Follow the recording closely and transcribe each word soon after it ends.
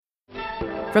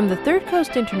From the Third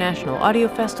Coast International Audio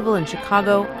Festival in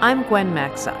Chicago, I'm Gwen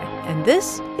Macsai, and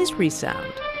this is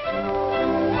Resound.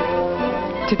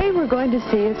 Today we're going to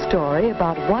see a story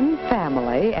about one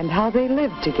family and how they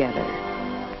live together.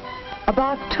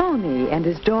 About Tony and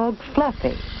his dog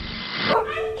Fluffy.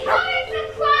 Oh,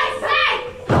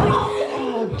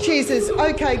 Jesus.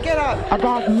 Okay, get up.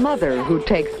 About Mother who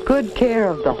takes good care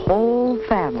of the whole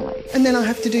family. And then I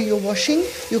have to do your washing,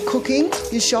 your cooking,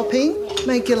 your shopping,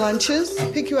 make your lunches,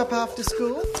 pick you up after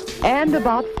school. And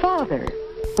about Father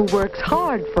who works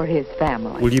hard for his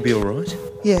family. Will you be all right?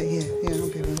 Yeah, I'll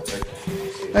be all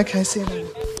right. Okay, see you later.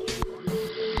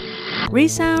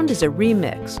 Resound is a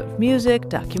remix of music,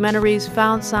 documentaries,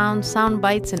 found sound, sound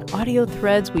bites, and audio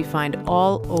threads we find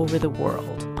all over the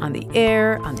world. On the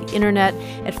air, on the internet,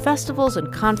 at festivals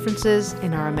and conferences,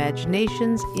 in our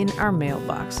imaginations, in our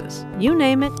mailboxes. You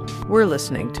name it, we're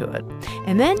listening to it.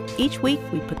 And then each week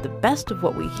we put the best of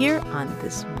what we hear on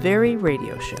this very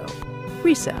radio show.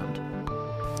 Resound.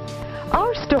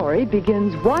 Our story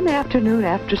begins one afternoon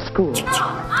after school.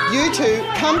 You two,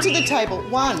 come to the table.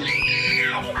 One.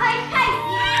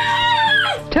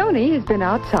 Tony has been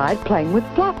outside playing with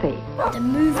Fluffy. The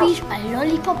movies, a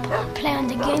lollipop, play on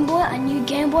the Game Boy, a new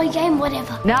Game Boy game,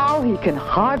 whatever. Now he can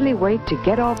hardly wait to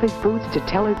get off his boots to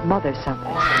tell his mother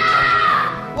something.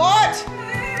 What?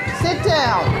 Sit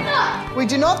down. We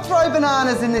do not throw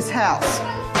bananas in this house.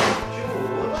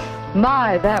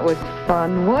 My, that was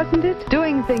fun, wasn't it?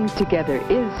 Doing things together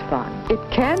is fun. It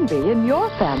can be in your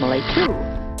family, too.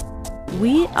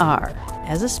 We are,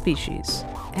 as a species,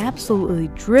 absolutely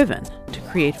driven to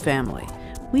create family.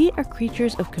 We are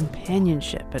creatures of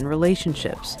companionship and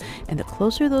relationships, and the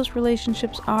closer those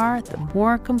relationships are, the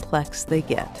more complex they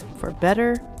get, for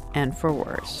better and for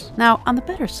worse. Now, on the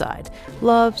better side,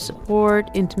 love, support,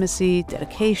 intimacy,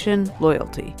 dedication,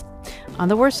 loyalty. On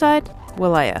the worse side,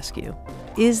 well, I ask you,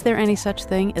 is there any such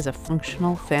thing as a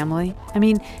functional family? I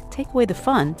mean, take away the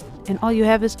fun, and all you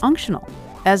have is unctional,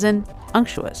 as in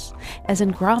unctuous, as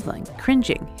in groveling,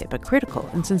 cringing, hypocritical,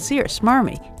 insincere,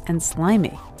 smarmy, and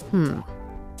slimy.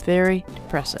 Very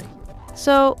depressing.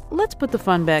 So let's put the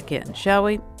fun back in, shall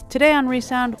we? Today on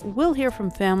Resound, we'll hear from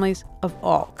families of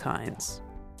all kinds.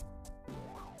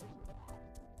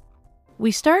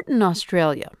 We start in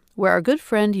Australia, where our good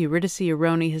friend Eurydice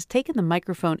Aroni has taken the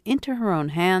microphone into her own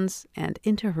hands and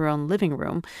into her own living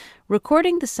room,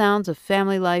 recording the sounds of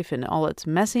family life in all its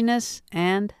messiness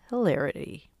and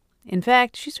hilarity. In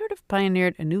fact, she sort of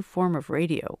pioneered a new form of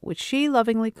radio, which she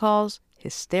lovingly calls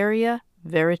hysteria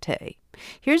verite.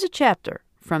 Here's a chapter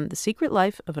from The Secret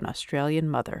Life of an Australian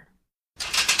Mother.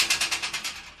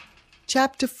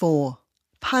 Chapter 4.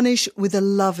 Punish with a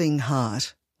loving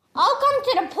heart. I'll come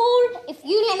to the pool if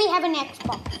you let me have an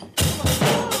Xbox.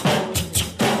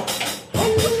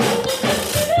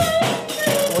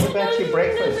 What about your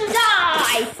breakfast?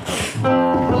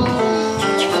 Die!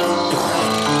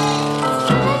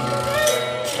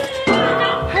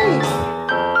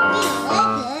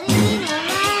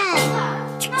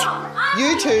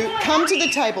 You two, come to the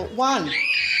table. One.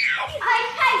 I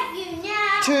hate you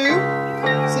now. Two.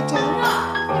 Sit down.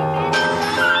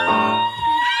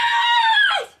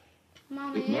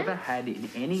 We've never had in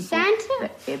any book Santa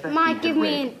that ever might he give had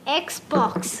me read. an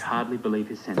Xbox. Could hardly believe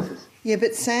his senses. Yeah,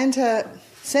 but Santa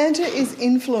is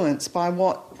influenced by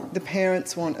what the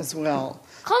parents want as well.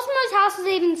 Cosmo's house is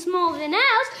even smaller than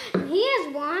ours, and he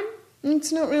has one.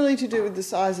 It's not really to do with the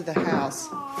size of the house.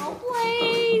 Oh,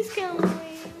 please, can we?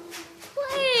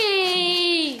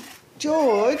 Please.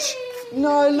 George,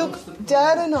 no, look,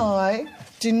 Dad and I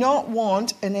do not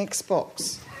want an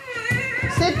Xbox.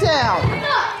 Sit down.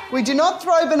 We do not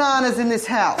throw bananas in this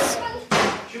house.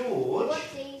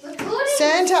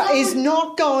 Santa is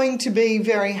not going to be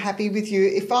very happy with you.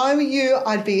 If I were you,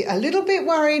 I'd be a little bit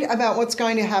worried about what's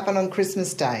going to happen on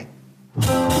Christmas Day.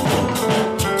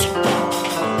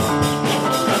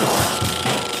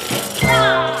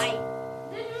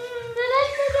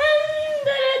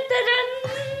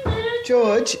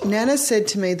 George, Nana said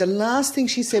to me the last thing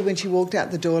she said when she walked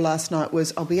out the door last night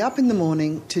was, I'll be up in the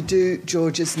morning to do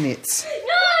George's knits. No!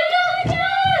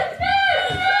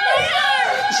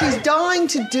 She's dying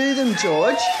to do them,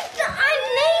 George. I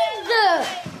need them!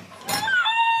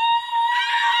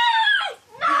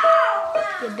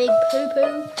 You big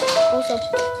poo-poo. Also,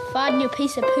 find your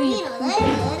piece of poo, you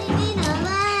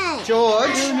poo-poo.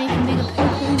 George. You're making bigger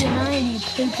poo-poo than I am, you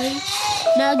poo-poo.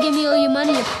 Now give me all your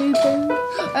money, you poo-poo.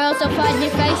 Or else I'll fight in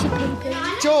your face, you poo-poo.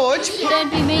 George. Don't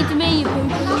be mean to me, you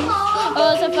poo-poo. Or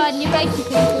else I'll fight in your face, you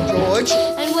poo-poo. George.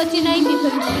 And what's your name, you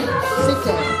poo-poo? Sit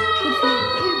down.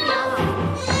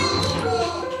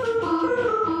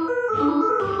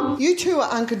 You You two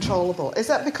are uncontrollable. Is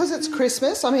that because it's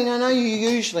Christmas? I mean, I know you're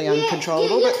usually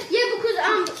uncontrollable, but...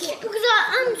 because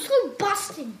I'm so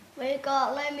busting. We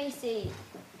got, let me see,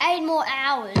 8 more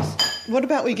hours. What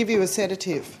about we give you a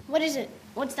sedative? What is it?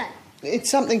 What's that? It's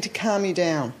something to calm you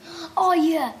down. Oh,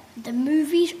 yeah. The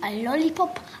movies, a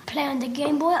lollipop, play on the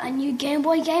Game Boy, a new Game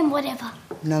Boy game, whatever.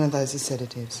 None of those are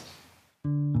sedatives.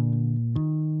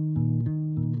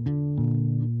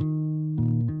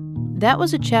 That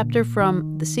was a chapter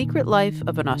from The Secret Life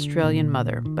of an Australian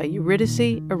Mother by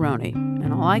Eurydice Aroni.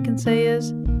 And all I can say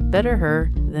is, better her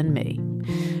than me.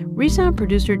 Resound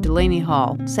producer Delaney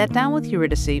Hall sat down with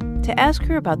Eurydice to ask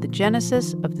her about the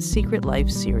genesis of the Secret Life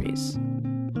series.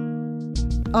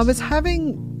 I was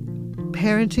having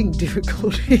parenting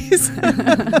difficulties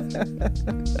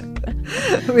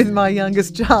with my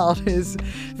youngest child, who's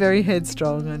very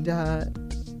headstrong, and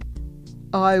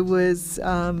I was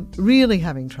really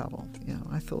having trouble. You know,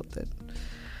 I thought that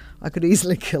I could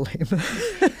easily kill him.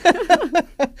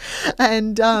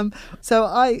 And so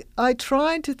I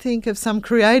tried to think of some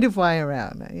creative way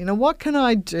around it. You know, what can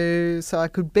I do so I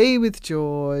could be with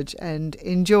George and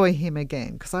enjoy him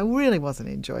again? Because I really wasn't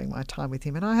enjoying my time with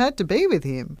him and I had to be with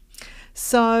him.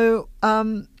 So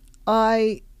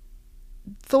I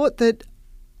thought that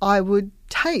I would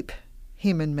tape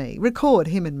him and me, record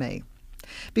him and me,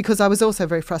 because I was also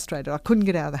very frustrated. I couldn't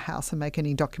get out of the house and make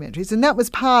any documentaries. And that was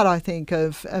part, I think,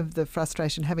 of the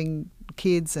frustration, having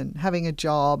kids and having a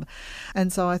job.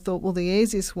 And so I thought, well, the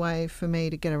easiest way for me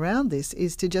to get around this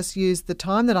is to just use the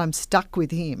time that I'm stuck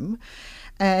with him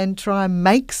and try and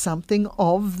make something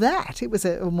of that. It was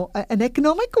an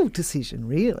economical decision,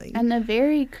 really. And a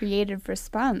very creative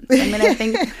response. I mean, I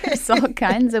think there's all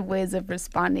kinds of ways of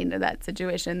responding to that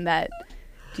situation that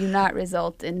do not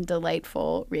result in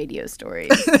delightful radio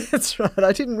stories. That's right.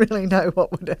 I didn't really know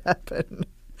what would happen.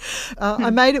 I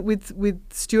made it with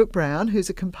Stuart Brown, who's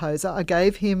a composer. I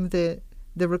gave him the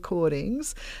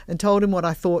recordings and told him what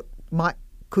I thought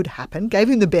could happen, gave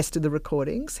him the best of the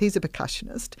recordings. He's a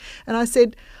percussionist. And I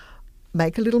said,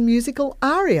 make a little musical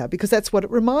aria, because that's what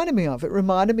it reminded me of. It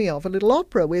reminded me of a little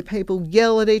opera where people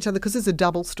yell at each other, because it's a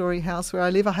double-storey house where I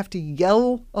live. I have to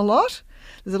yell a lot.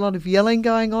 There's a lot of yelling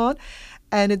going on.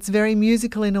 And it's very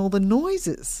musical in all the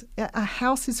noises. A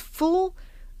house is full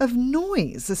of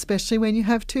noise, especially when you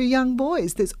have 2 young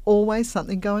boys. There's always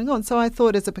something going on. So I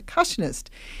thought as a percussionist,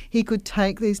 he could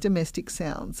take these domestic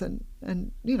sounds and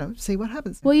you know, see what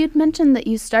happens. Well, you'd mentioned that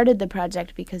you started the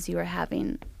project because you were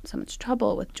having so much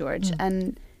trouble with George.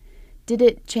 And did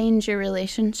it change your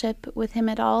relationship with him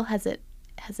at all? Has it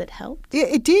helped? Yeah,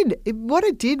 it did. What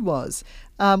it did was,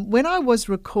 when I was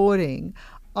recording,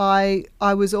 I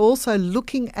was also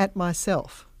looking at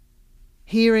myself,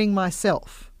 hearing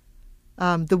myself,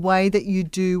 the way that you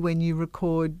do when you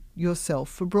record yourself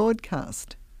for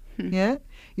broadcast. Yeah?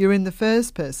 You're in the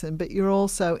first person, but you're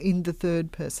also in the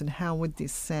third person. How would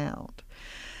this sound?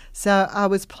 So I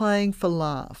was playing for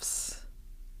laughs,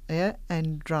 yeah,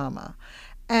 and drama.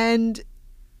 And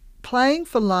playing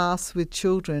for laughs with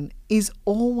children is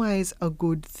always a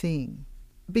good thing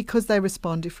because they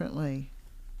respond differently.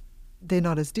 They're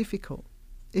not as difficult.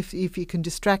 If you can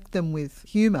distract them with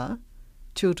humour,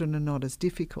 children are not as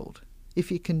difficult.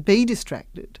 If you can be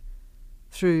distracted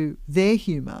through their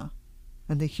humour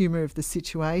and the humour of the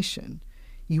situation,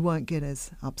 you won't get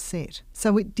as upset.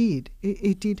 So it did.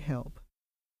 It did help.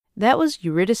 That was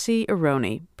Eurydice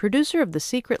Aroni, producer of The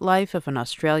Secret Life of an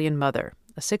Australian Mother,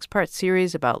 a 6-part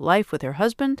series about life with her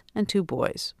husband and 2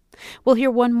 boys. We'll hear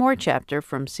one more chapter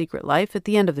from Secret Life at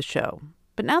the end of the show.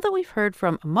 But now that we've heard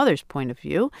from a mother's point of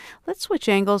view, let's switch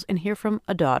angles and hear from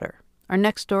a daughter. Our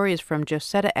next story is from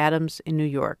Josetta Adams in New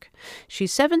York.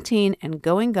 She's 17 and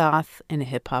going goth in a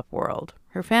hip-hop world.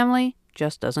 Her family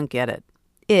just doesn't get it.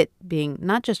 It being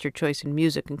not just her choice in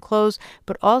music and clothes,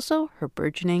 but also her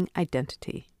burgeoning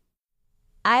identity.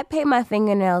 I paint my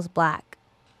fingernails black,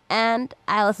 and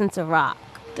I listen to rock.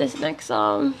 This next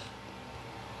song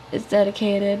is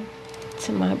dedicated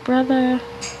to my brother,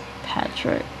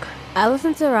 Patrick. I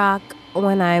listen to rock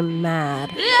when I'm mad.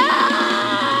 And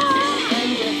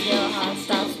if your heart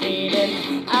stops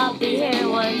beating, I'll be here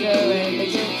wondering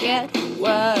if you get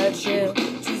what you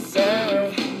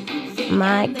deserve.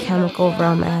 My Chemical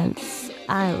Romance.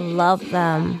 I love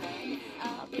them.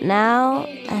 Now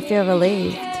I feel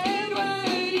relieved.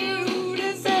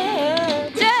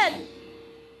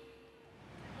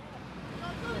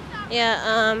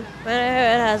 Yeah, but I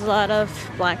heard it has a lot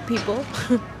of black people.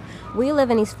 We live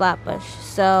in East Flatbush,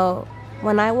 so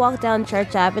when I walk down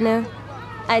Church Avenue,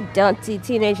 I don't see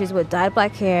teenagers with dyed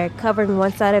black hair covering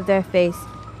one side of their face,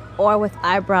 or with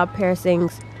eyebrow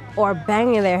piercings, or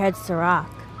banging their heads to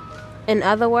rock. In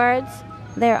other words,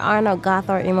 there are no goth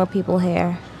or emo people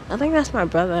here. I think that's my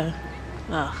brother.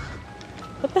 Ugh.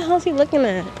 What the hell is he looking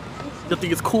at? You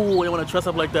think it's cool when you want to dress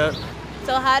up like that?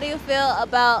 So how do you feel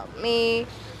about me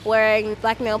wearing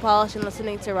black nail polish and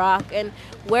listening to rock and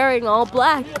wearing all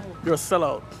black? You're a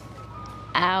sellout.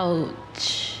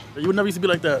 Ouch. You would never used to be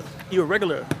like that. You were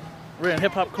regular. Wearing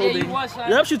hip-hop clothing. Yeah,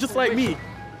 yep, she's just like me.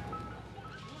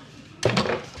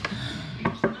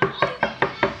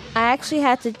 I actually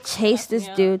had to chase this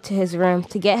dude to his room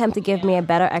to get him to give me a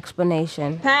better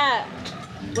explanation. Pat,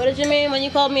 what did you mean when you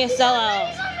called me a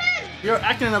sellout? You're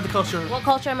acting in another culture. What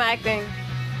culture am I acting?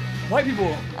 White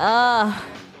people.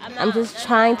 I'm just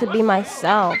trying to be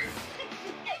myself.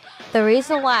 The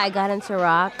reason why I got into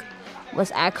rock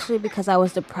was actually because I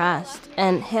was depressed,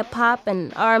 and hip-hop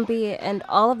and R&B and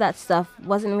all of that stuff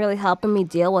wasn't really helping me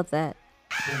deal with it.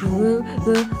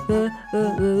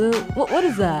 What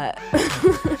is that?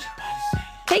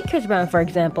 Take Chris Brown, for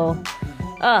example.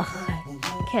 Ugh,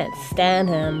 can't stand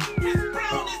him.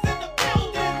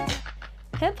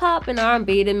 Hip-hop and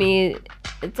R&B to me,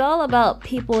 it's all about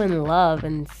people in love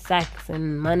and sex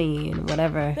and money and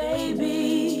whatever.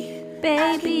 Baby,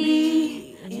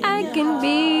 I can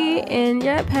be in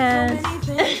your pants.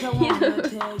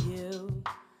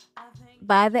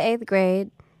 By the 8th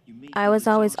grade, I was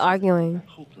always arguing.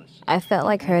 I felt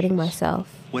like hurting myself.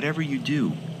 Whatever you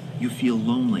do, you feel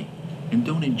lonely and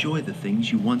don't enjoy the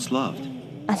things you once loved.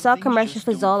 I saw commercials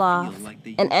for Zoloft,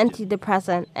 an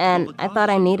antidepressant, and I thought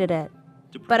I needed it.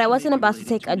 But I wasn't about to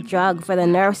take a drug for the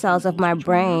nerve cells of my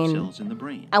brain.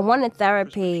 I wanted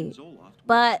therapy,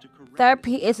 but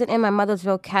therapy isn't in my mother's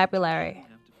vocabulary.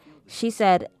 She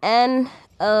said,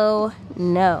 N-O,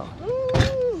 no.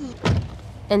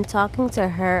 And talking to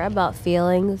her about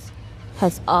feelings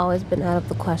has always been out of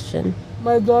the question.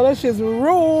 My daughter, she's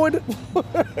rude.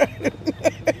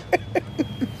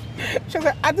 She has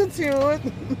an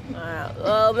attitude.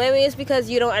 Well, maybe it's because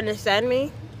you don't understand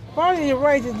me. Probably you're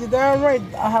right. You're damn right.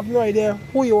 I have no idea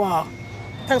who you are.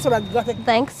 Thanks for that gothic.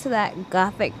 Thanks to that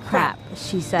gothic crap,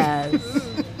 she says.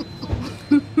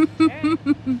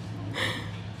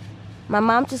 My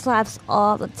mom just laughs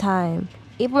all the time,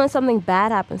 even when something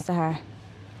bad happens to her.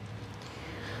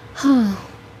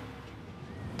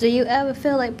 Do you ever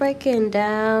feel like breaking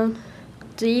down?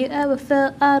 Do you ever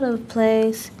feel out of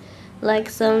place? Like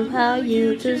somehow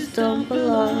you just don't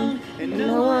belong and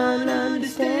no one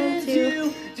understands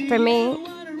you. For me,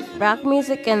 rock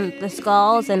music and the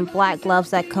skulls and black gloves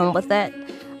that come with it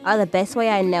are the best way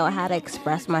I know how to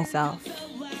express myself.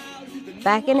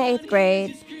 Back in 8th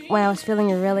grade, when I was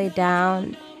feeling really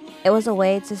down, it was a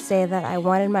way to say that I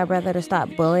wanted my brother to stop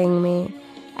bullying me.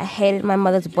 I hated my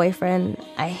mother's boyfriend,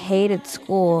 I hated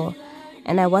school,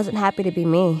 and I wasn't happy to be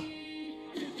me.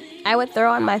 I would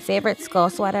throw on my favorite skull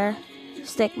sweater,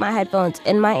 stick my headphones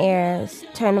in my ears,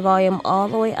 turn the volume all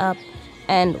the way up,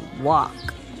 and walk.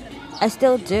 I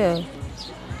still do.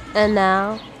 And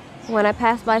now, when I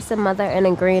pass by some mother in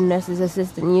a green nurse's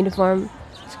assistant uniform,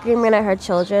 screaming at her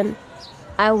children,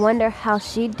 I wonder how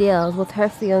she deals with her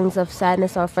feelings of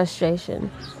sadness or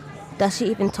frustration. Does she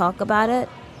even talk about it?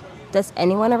 Does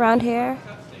anyone around here?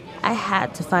 I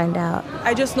had to find out.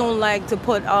 I just don't like to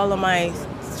put all of my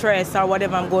stress or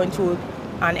whatever I'm going through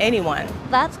on anyone.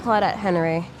 That's Claudette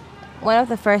Henry, one of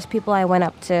the first people I went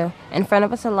up to in front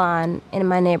of a salon in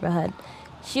my neighborhood.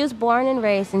 She was born and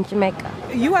raised in Jamaica.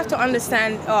 You have to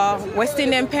understand West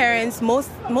Indian parents,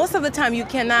 most of the time you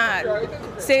cannot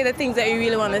say the things that you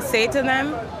really want to say to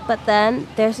them. But then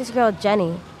there's this girl,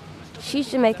 Jenny.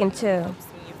 She's Jamaican too.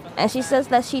 And she says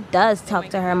that she does talk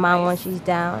to her mom when she's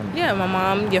down. Yeah, my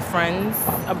mom, your friends,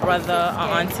 a brother,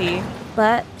 an auntie.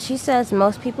 But she says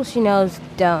most people she knows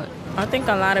don't. I think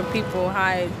a lot of people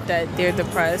hide that they're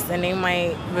depressed and they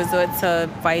might resort to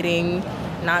fighting,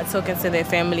 not talking to their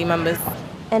family members.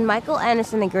 And Michael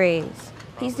Anderson agrees.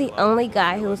 He's the only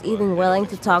guy who was even willing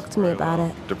to talk to me about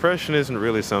it. Depression isn't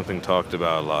really something talked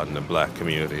about a lot in the black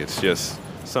community. It's just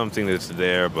something that's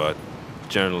there, but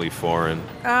generally foreign.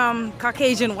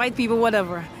 Caucasian, white people,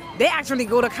 whatever. They actually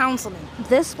go to counseling.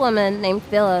 This woman named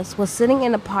Phyllis was sitting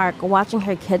in a park watching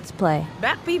her kids play.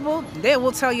 Black people, they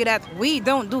will tell you that we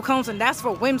don't do counseling. That's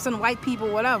for wimps and white people,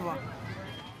 whatever.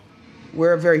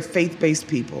 We're a very faith-based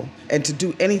people, and to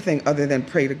do anything other than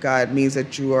pray to God means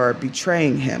that you are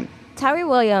betraying him. Tyree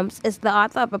Williams is the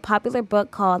author of a popular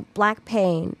book called Black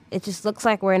Pain. It just looks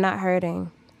like we're not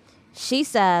hurting. She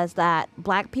says that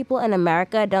black people in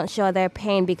America don't show their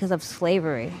pain because of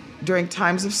slavery. During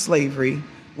times of slavery,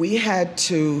 we had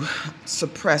to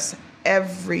suppress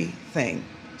everything.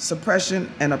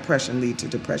 Suppression and oppression lead to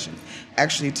depression.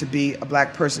 Actually, to be a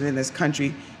black person in this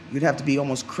country, You'd have to be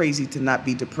almost crazy to not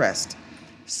be depressed.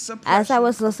 As I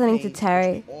was listening to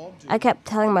Terry, I kept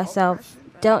telling myself,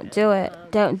 don't do it,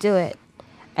 don't do it.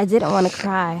 I didn't want to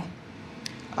cry.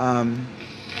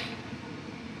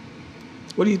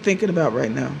 What are you thinking about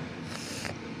right now?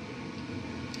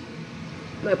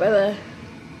 My brother.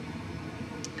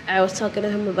 I was talking to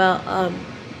him about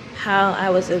how I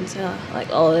was into like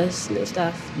all this new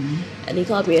stuff, and he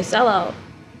called me a sellout.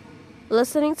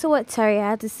 Listening to what Terry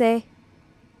had to say,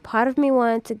 part of me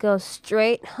wanted to go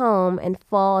straight home and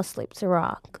fall asleep to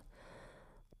rock.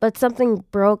 But something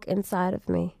broke inside of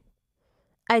me.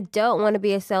 I don't want to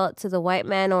be a sellout to the white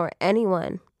man or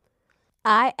anyone.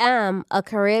 I am a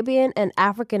Caribbean and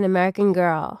African American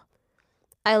girl.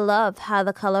 I love how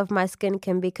the color of my skin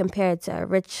can be compared to a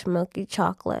rich, milky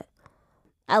chocolate.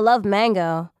 I love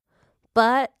mango,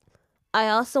 but I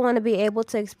also want to be able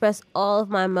to express all of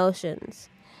my emotions.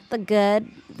 The good,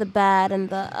 the bad, and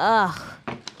the ugh.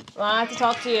 Well, I have to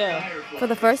talk to you. For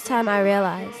the first time, I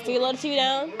realized. Can you lower the TV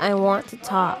down? I want to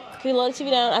talk. Can you lower the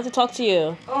TV down? I have to talk to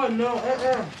you. Oh, no,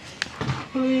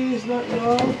 Please, not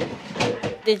no.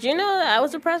 Did you know that I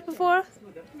was depressed before?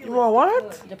 You were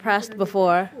what? Depressed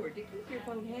before.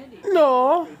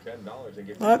 No.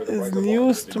 That is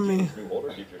news to me.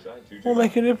 What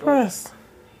make you depressed?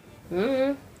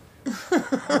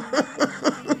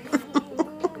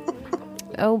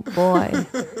 Oh boy.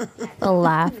 The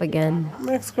laugh again.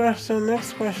 Next question.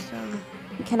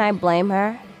 Can I blame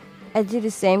her? I do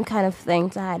the same kind of thing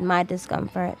to hide my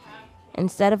discomfort.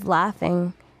 Instead of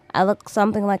laughing, I look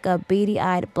something like a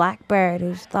beady-eyed black bird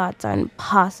whose thoughts are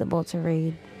impossible to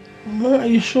read. Are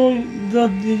you sure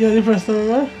that you're depressed,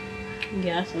 right?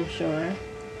 Yes, I'm sure.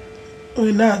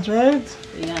 We're not, right?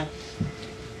 Yes.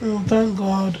 Oh, thank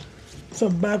God. It's a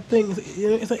bad thing.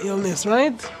 It's an illness,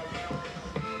 right?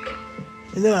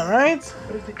 Is that right?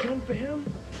 But is it come for him?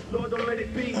 Lord, don't let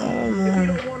it be. I don't know. If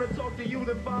he don't want to talk to you,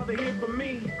 then Father, hear from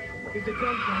me. Is it come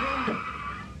for him?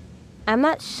 I'm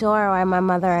not sure why my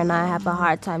mother and I have a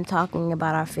hard time talking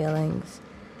about our feelings.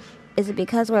 Is it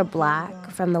because we're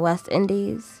black from the West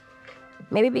Indies?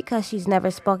 Maybe because she's never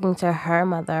spoken to her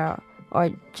mother, or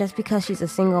just because she's a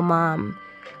single mom,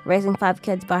 raising 5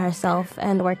 kids by herself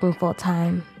and working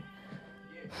full-time.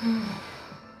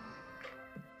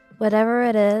 Whatever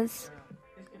it is,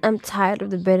 I'm tired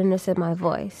of the bitterness in my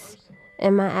voice,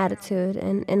 in my attitude,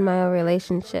 and in my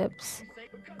relationships.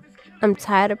 I'm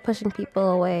tired of pushing people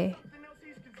away.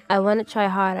 I want to try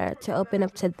harder to open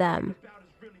up to them,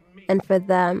 and for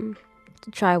them to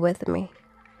try with me.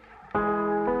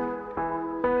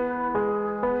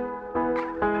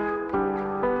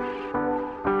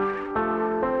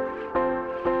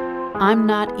 I'm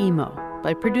Not Emo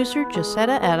by producer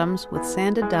Josetta Adams with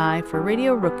Sanda Dye for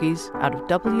Radio Rookies out of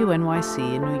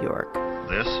WNYC in New York.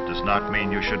 This does not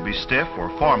mean you should be stiff or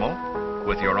formal.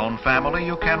 With your own family,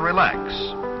 you can relax.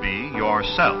 Be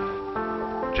yourself.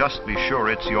 Just be sure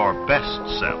it's your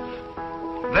best self.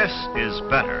 This is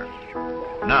better.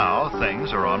 Now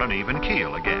things are on an even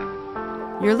keel again.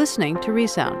 You're listening to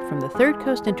Resound from the Third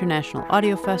Coast International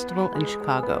Audio Festival in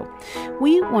Chicago.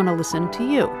 We want to listen to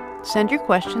you. Send your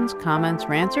questions, comments,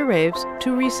 rants, or raves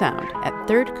to Resound at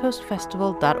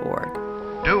thirdcoastfestival.org.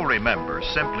 Do remember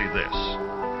simply this.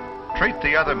 Treat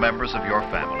the other members of your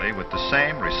family with the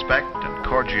same respect and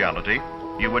cordiality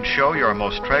you would show your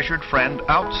most treasured friend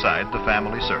outside the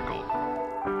family circle.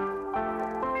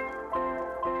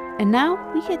 And now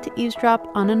we get to eavesdrop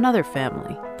on another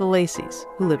family, the Lacys,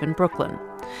 who live in Brooklyn.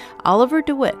 Oliver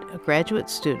DeWitt, a graduate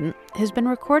student, has been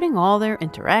recording all their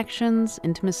interactions,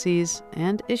 intimacies,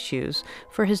 and issues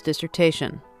for his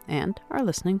dissertation, and our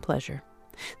listening pleasure.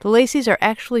 The Lacys are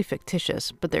actually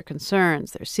fictitious, but their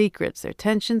concerns, their secrets, their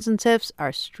tensions and tiffs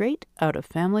are straight out of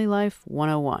Family Life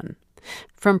 101.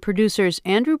 From producers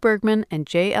Andrew Bergman and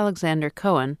J. Alexander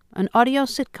Cohen, an audio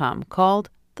sitcom called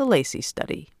The Lacy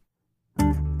Study.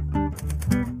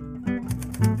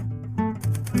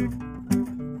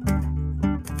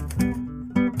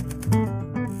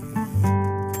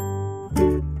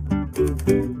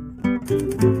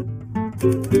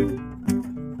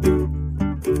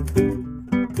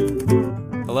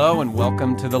 Hello and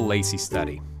welcome to The Lacy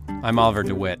Study. I'm Oliver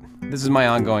DeWitt. This is my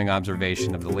ongoing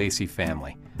observation of the Lacy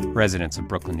family, residents of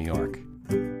Brooklyn, New York.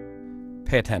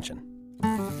 Pay attention.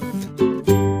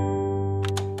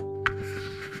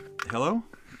 Hello?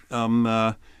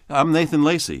 I'm Nathan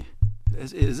Lacy.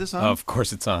 Is this on? Of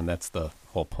course it's on. That's the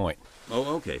whole point.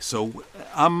 Oh, okay. So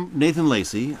I'm Nathan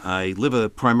Lacy. I live a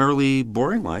primarily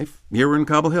boring life here in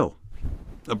Cobble Hill,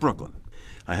 Brooklyn.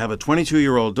 I have a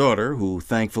 22-year-old daughter who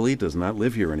thankfully does not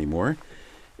live here anymore,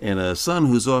 and a son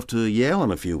who's off to Yale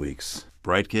in a few weeks.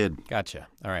 Bright kid. Gotcha.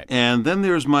 All right. And then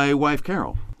there's my wife,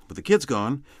 Carol. With the kids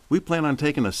gone, we plan on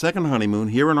taking a second honeymoon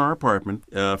here in our apartment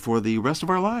for the rest of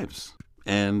our lives.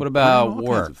 And what about all kinds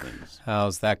work? of things.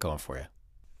 How's that going for you?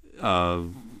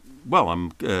 Well,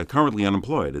 I'm currently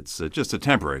unemployed. It's just a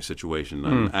temporary situation.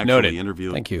 I'm actually noted.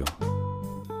 interviewing. Thank you.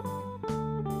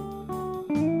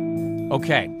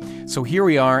 Okay, so here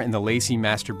we are in the Lacey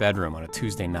master bedroom on a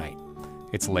Tuesday night.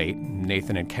 It's late.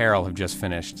 Nathan and Carol have just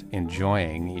finished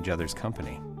enjoying each other's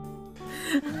company.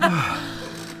 Wow.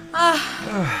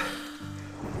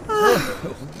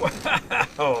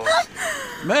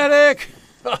 Medic!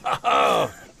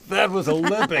 That was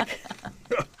Olympic.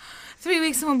 3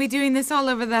 weeks and we'll be doing this all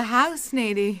over the house,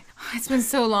 Nady. It's been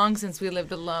so long since we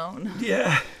lived alone.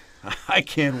 Yeah, I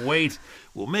can't wait.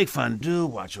 We'll make fondue,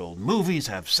 watch old movies,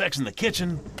 have sex in the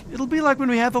kitchen. It'll be like when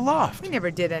we had the loft. We never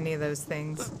did any of those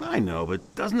things. I know,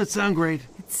 but doesn't it sound great?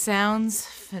 It sounds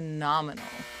phenomenal.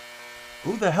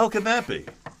 Who the hell could that be?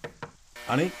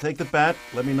 Honey, take the bat.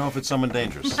 Let me know if it's someone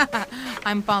dangerous.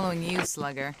 I'm following you,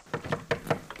 Slugger.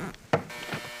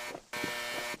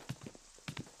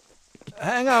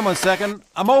 Hang on 1 second.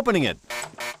 I'm opening it.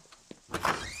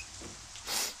 Hi,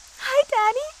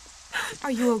 Daddy.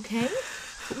 Are you okay?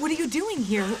 What are you doing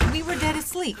here? We were dead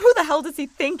asleep. Who the hell does he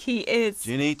think he is?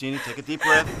 Jeannie, take a deep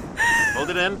breath. Hold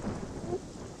it in.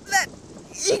 That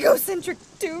egocentric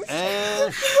douche.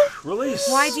 And release.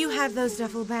 Why do you have those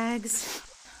duffel bags?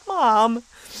 Mom,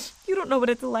 you don't know what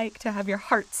it's like to have your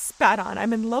heart spat on.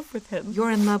 I'm in love with him.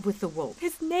 You're in love with the wolf.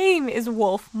 His name is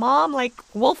Wolf. Mom, like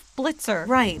Wolf Blitzer.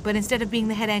 Right, but instead of being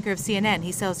the head anchor of CNN,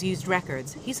 he sells used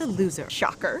records. He's a loser.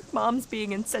 Shocker. Mom's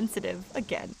being insensitive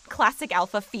again. Classic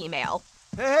alpha female.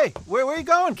 Hey, where are you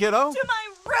going, kiddo? To my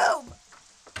room!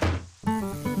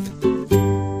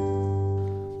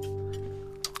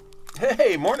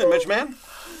 Hey, morning, Mitch man.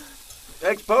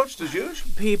 Eggs poached as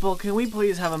usual. People, can we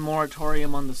please have a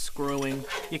moratorium on the screwing?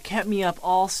 You kept me up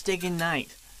all stinking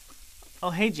night.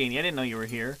 Oh, hey, Jeannie, I didn't know you were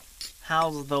here.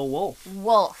 How's the wolf?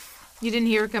 Wolf. You didn't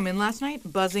hear her come in last night?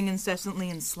 Buzzing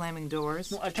incessantly and slamming doors?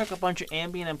 Well, I took a bunch of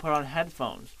Ambien and put on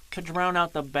headphones to drown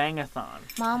out the bangathon.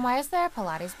 Mom, why is there a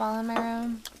Pilates ball in my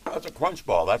room? That's a crunch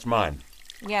ball. That's mine.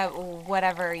 Yeah,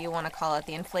 whatever you want to call it.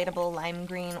 The inflatable lime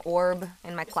green orb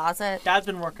in my closet. Dad's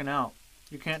been working out.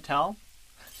 You can't tell?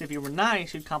 See, if you were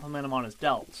nice, you'd compliment him on his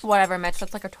delts. Whatever, Mitch.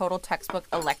 That's like a total textbook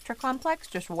Electra complex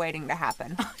just waiting to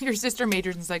happen. Your sister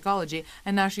majored in psychology,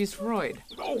 and now she's Freud.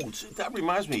 Oh, that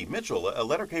reminds me, Mitchell, a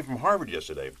letter came from Harvard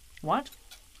yesterday. What?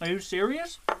 Are you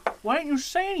serious? Why didn't you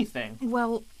say anything?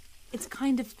 Well, it's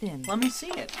kind of thin. Let me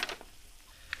see it.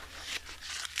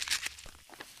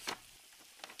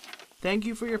 Thank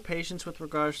you for your patience with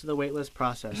regards to the waitlist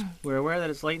process. We're aware that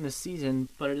it's late in the season,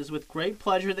 but it is with great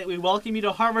pleasure that we welcome you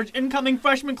to Harvard's incoming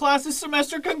freshman class this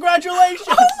semester. Congratulations!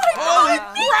 Holy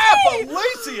crap! A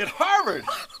Lacey at Harvard!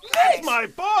 That's my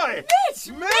boy!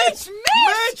 Mitch!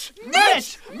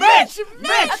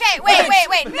 Okay,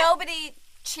 wait. Nobody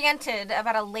chanted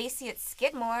about a Lacey at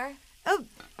Skidmore. Oh,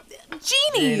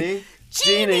 Jeannie!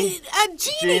 Jeannie!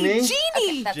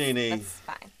 Okay, that's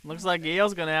fine. Looks like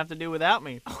Yale's gonna have to do without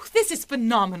me. Oh, this is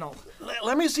phenomenal.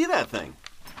 Let me see that thing.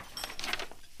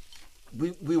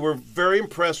 We were very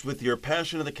impressed with your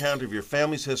passionate account of your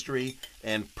family's history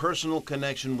and personal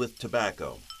connection with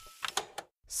tobacco.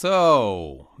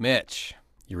 So, Mitch,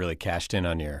 you really cashed in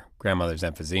on your grandmother's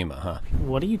emphysema, huh?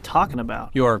 What are you talking about?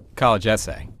 Your college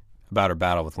essay about her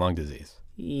battle with lung disease.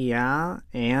 Yeah,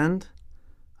 and?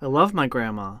 I love my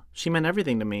grandma. She meant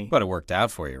everything to me. But it worked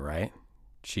out for you, right?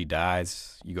 She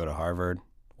dies, you go to Harvard.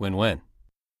 Win-win.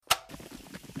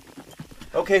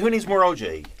 Okay, who needs more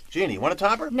OJ? Jeannie, want a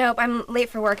topper? Nope, I'm late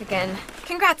for work again.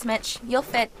 Congrats, Mitch. You'll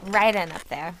fit right in up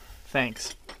there.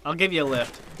 Thanks. I'll give you a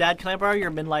lift. Dad, can I borrow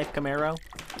your midlife Camaro?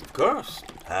 Of course.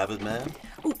 Have it, man.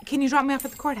 Ooh, can you drop me off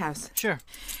at the courthouse? Sure.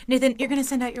 Nathan, you're going to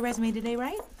send out your resume today,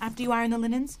 right? After you iron the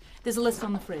linens? There's a list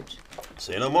on the fridge.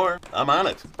 Say no more. I'm on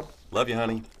it. Love you,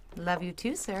 honey. Love you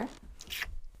too, sir.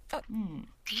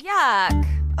 Yuck.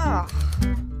 Ugh.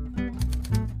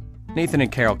 Nathan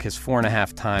and Carol kiss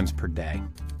 4.5 times per day.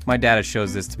 My data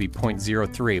shows this to be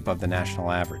 0.03 above the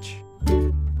national average.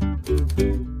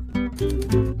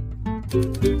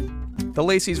 The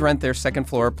Lacey's rent their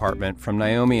second-floor apartment from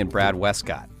Naomi and Brad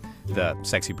Westcott, the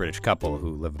sexy British couple who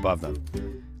live above them.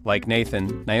 Like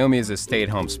Nathan, Naomi is a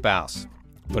stay-at-home spouse,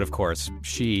 but of course,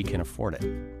 she can afford it.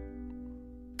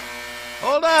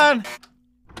 Hold on!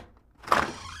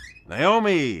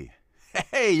 Naomi!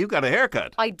 Hey, you got a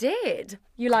haircut. I did.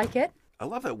 You like it? I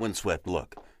love that windswept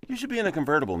look. You should be in a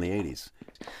convertible in the 80s.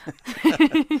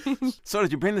 So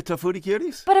did you bring the Tofuti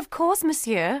cuties? But of course,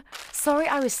 monsieur. Sorry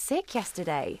I was sick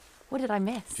yesterday. What did I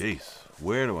miss? Jeez,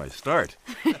 Where do I start?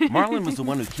 Marlon was the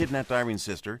one who kidnapped Irene's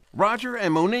sister. Roger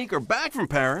and Monique are back from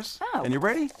Paris. Oh. And you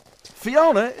ready?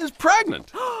 Fiona is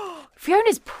pregnant.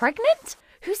 Fiona's pregnant?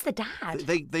 Who's the dad?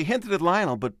 They hinted at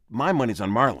Lionel, but my money's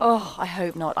on Marlon. Oh, I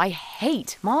hope not. I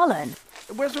hate Marlon.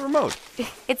 Where's the remote?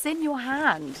 It's in your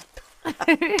hand.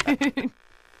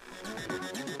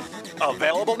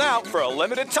 Available now for a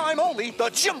limited time only,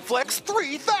 the GymFlex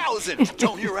 3000.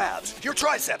 Tone your abs, your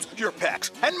triceps, your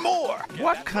pecs, and more.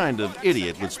 What kind of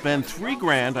idiot would spend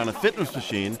 $3,000 on a fitness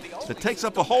machine that takes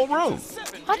up a whole room?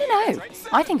 I don't know.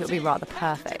 I think it would be rather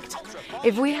perfect.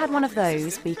 If we had one of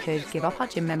those, we could give up our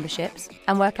gym memberships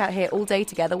and work out here all day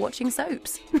together watching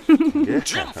soaps.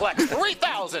 GymFlex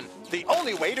 3000, the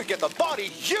only way to get the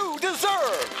body you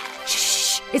deserve.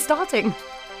 Shh, it's starting.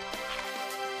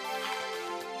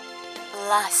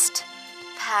 Lust,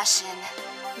 passion,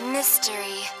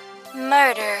 mystery,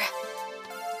 murder.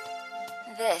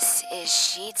 This is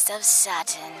Sheets of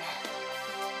Satin.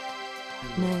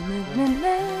 Na, na, na,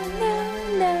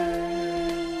 na,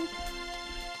 na.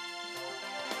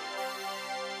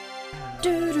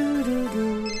 Do, do, do,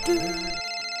 do, do.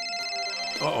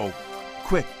 Uh-oh.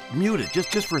 Quick, mute it,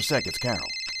 just for a sec. It's Carol.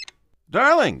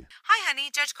 Darling! Hi, honey.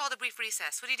 Judge called a brief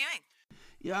recess. What are you doing?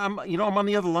 Yeah, I'm on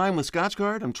the other line with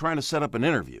Scotchgard. I'm trying to set up an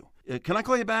interview. Can I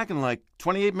call you back in like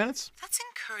 28 minutes? That's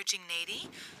encouraging, Nady.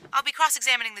 I'll be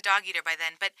cross-examining the dog eater by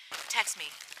then, but text me.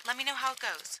 Let me know how it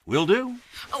goes. Will do.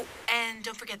 Oh, and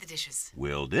don't forget the dishes.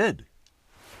 Will did.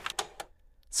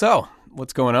 So,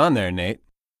 what's going on there, Nate?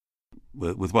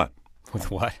 With what?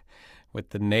 With what? With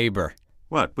the neighbor.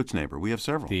 What? Which neighbor? We have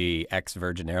several. The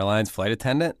ex-Virgin Airlines flight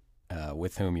attendant,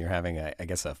 with whom you're having, I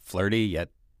guess, a flirty yet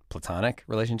platonic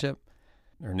relationship.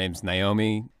 Her name's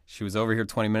Naomi. She was over here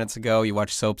 20 minutes ago. You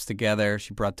watched soaps together.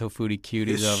 She brought Tofuti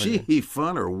Cuties over. Is she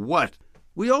fun or what?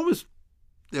 We always...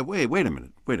 Wait a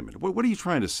minute. What are you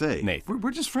trying to say? Nate. We're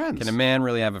just friends. Can a man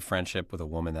really have a friendship with a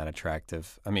woman that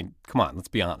attractive? I mean, come on, let's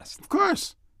be honest. Of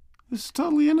course. This is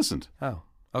totally innocent. Oh,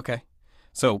 okay.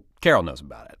 So Carol knows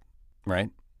about it, right?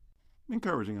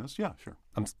 Encouraging us, yeah, sure.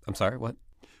 I'm sorry, what?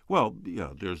 Well, yeah,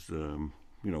 there's, we're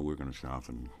going to shop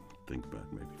and think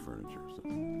about maybe furniture or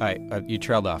something. All right, you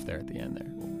trailed off there at the end there.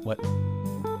 What?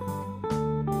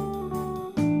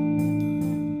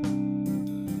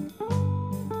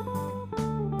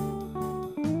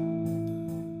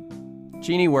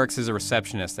 Jeannie works as a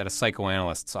receptionist at a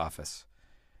psychoanalyst's office.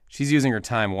 She's using her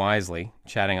time wisely,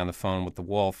 chatting on the phone with the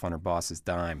wolf on her boss's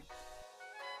dime.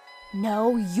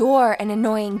 No, you're an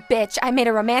annoying bitch. I made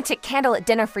a romantic candle at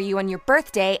dinner for you on your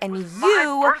birthday, and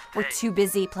you were too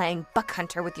busy playing Buck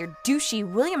Hunter with your douchey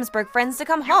Williamsburg friends to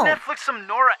come home. You Netflix some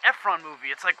Nora Ephron movie.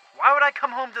 It's like, why would I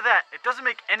come home to that? It doesn't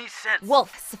make any sense.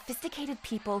 Wolf, sophisticated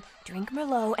people drink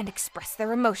Merlot and express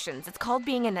their emotions. It's called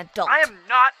being an adult. I am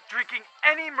not drinking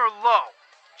any Merlot.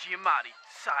 Giamatti,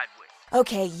 sideways.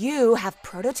 Okay, you have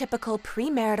prototypical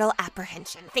premarital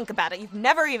apprehension. Think about it. You've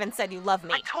never even said you love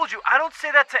me. I told you, I don't say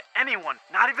that to anyone,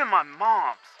 not even my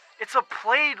moms. It's a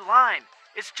played line.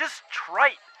 It's just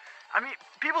trite. I mean,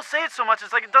 people say it so much,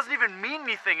 it's like it doesn't even mean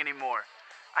anything anymore.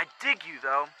 I dig you,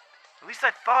 though. At least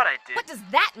I thought I did. What does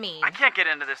that mean? I can't get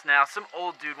into this now. Some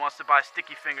old dude wants to buy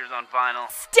Sticky Fingers on vinyl.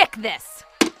 Stick this!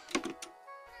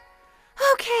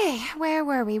 Okay, where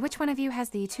were we? Which one of you has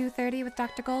the 2:30 with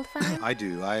Dr. Goldfein? I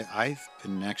do. I've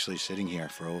been actually sitting here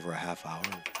for over a half hour.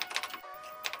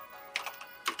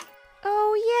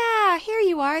 Oh, yeah, here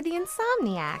you are, the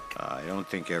insomniac. I don't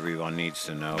think everyone needs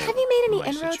to know. Have you made any my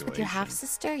inroads with your situation.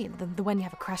 half-sister? The one you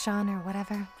have a crush on or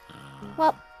whatever?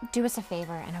 Well, do us a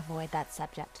favor and avoid that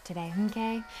subject today,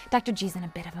 okay? Dr. G's in a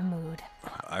bit of a mood.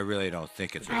 I really don't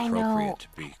think it's I appropriate know. to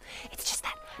be. It's just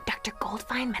that Dr.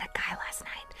 Goldfein met a guy last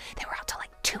night. They were out till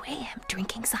like 2 a.m.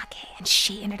 drinking sake, and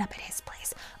she ended up at his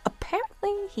place.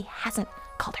 Apparently, he hasn't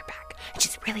called her back, and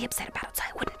she's really upset about it, so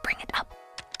I wouldn't bring it up.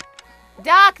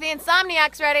 Doc, the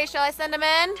insomniac's ready. Shall I send him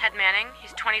in? Ted Manning,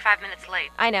 he's 25 minutes late.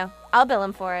 I know. I'll bill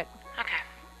him for it. Okay.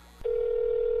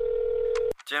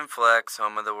 GymFlex,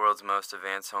 home of the world's most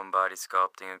advanced home body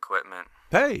sculpting equipment.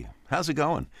 Hey, how's it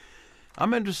going?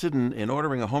 I'm interested in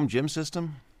ordering a home gym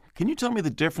system. Can you tell me the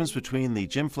difference between the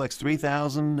GymFlex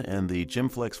 3000 and the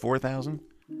GymFlex 4000?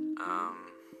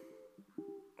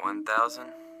 1,000?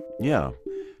 Yeah,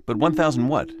 but 1000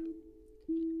 what?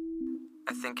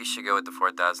 I think you should go with the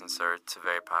 4,000, sir. It's a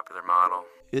very popular model.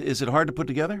 Is it hard to put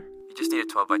together? You just need a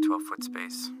 12 by 12 foot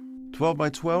space. 12 by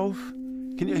 12?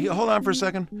 Can you hold on for a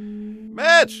second?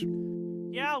 Mitch!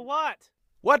 Yeah, what?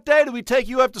 What day do we take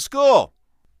you up to school?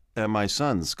 My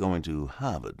son's going to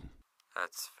Harvard.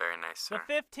 That's very nice, sir.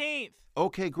 The 15th.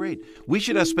 Okay, great. We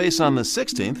should have space on the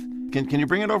 16th. Can you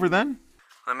bring it over then?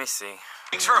 Let me see.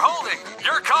 Thanks for holding.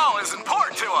 Your call is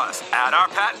important to us. Add our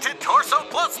patented Torso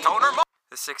Plus toner.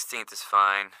 The 16th is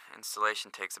fine.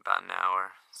 Installation takes about an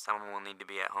hour. Someone will need to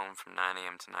be at home from 9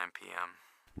 a.m. to 9 p.m.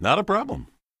 Not a problem.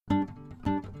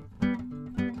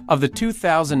 Of the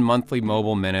 2,000 monthly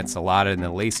mobile minutes allotted in the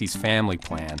Lacey's family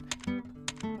plan,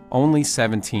 only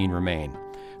 17 remain.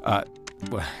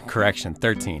 Correction,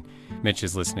 13. Mitch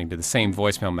is listening to the same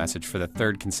voicemail message for the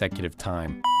third consecutive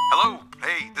time. Hello.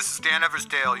 Hey, this is Dan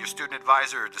Eversdale, your student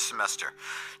advisor this semester.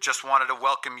 Just wanted to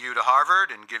welcome you to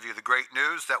Harvard and give you the great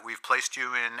news that we've placed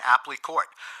you in Apley Court,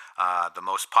 the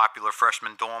most popular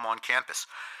freshman dorm on campus.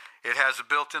 It has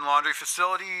built-in laundry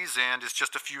facilities and is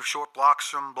just a few short blocks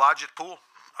from Blodgett Pool.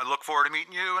 I look forward to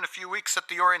meeting you in a few weeks at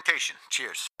the orientation.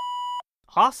 Cheers.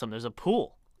 Awesome, there's a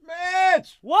pool.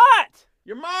 Mitch! What?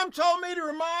 Your mom told me to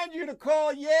remind you to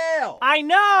call Yale. I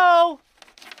know!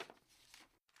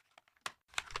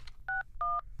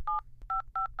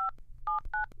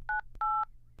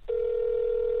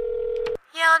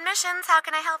 Yale Admissions, how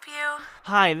can I help you?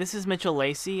 Hi, this is Mitchell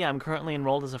Lacey. I'm currently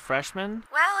enrolled as a freshman.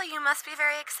 Well, you must be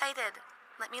very excited.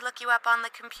 Let me look you up on the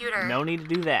computer. No need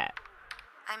to do that.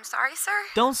 I'm sorry, sir?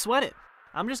 Don't sweat it.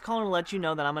 I'm just calling to let you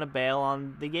know that I'm going to bail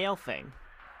on the Yale thing.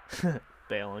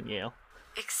 Bail on Yale.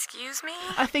 Excuse me?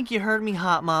 I think you heard me,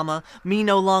 hot mama. Me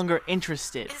no longer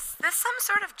interested. Is this some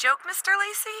sort of joke, Mr.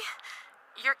 Lacey?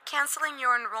 You're canceling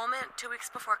your enrollment 2 weeks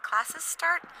before classes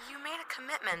start? You made a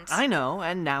commitment. I know,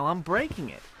 and now I'm breaking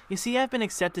it. You see, I've been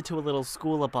accepted to a little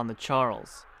school up on the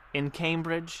Charles. In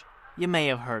Cambridge. You may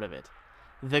have heard of it.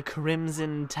 The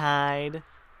Crimson Tide.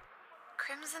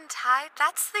 Crimson Tide?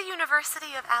 That's the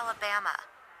University of Alabama.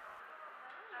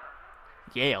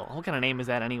 Yale. What kind of name is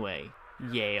that anyway?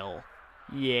 Yale.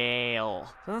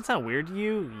 Yale. Doesn't that sound weird to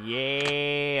you?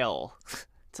 Yale.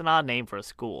 It's an odd name for a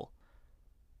school.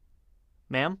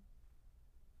 Ma'am?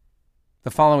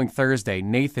 The following Thursday,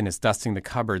 Nathan is dusting the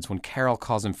cupboards when Carol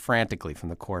calls him frantically from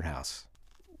the courthouse.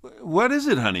 What is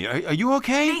it, honey? Are you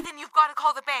okay? Nathan, you've got to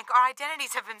call the bank. Our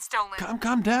identities have been stolen.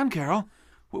 Calm down, Carol.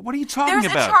 What are you talking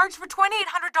about? There's a charge for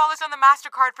 $2,800 on the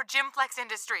MasterCard for Gymflex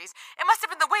Industries. It must have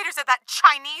been the waiters at that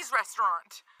Chinese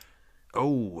restaurant.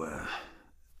 Oh,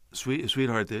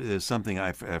 sweetheart, there's something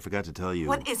I forgot to tell you.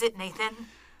 What is it, Nathan?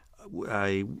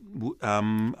 I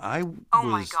Oh,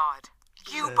 my God.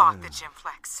 You bought the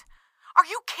Gymflex. Are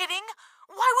you kidding?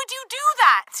 Why would you do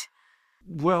that?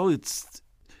 Well, it's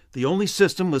the only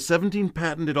system with 17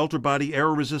 patented ultra-body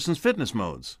error resistance fitness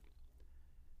modes.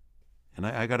 And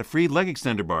I got a free leg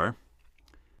extender bar.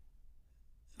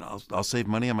 I'll save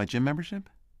money on my gym membership.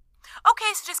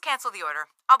 Okay, so just cancel the order.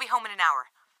 I'll be home in an hour.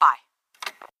 Bye.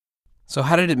 So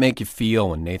how did it make you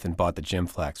feel when Nathan bought the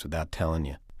Gymflex without telling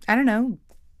you? I don't know.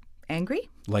 Angry?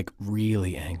 Like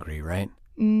really angry, right?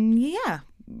 Yeah,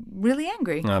 really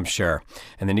angry. I'm sure.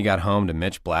 And then you got home to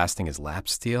Mitch blasting his lap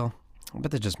steel. I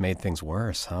bet that just made things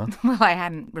worse, huh? Well, I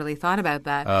hadn't really thought about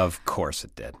that. Of course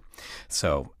it did.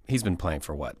 So he's been playing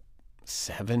for what,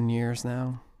 7 years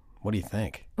now? What do you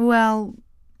think? Well,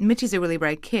 Mitchie's a really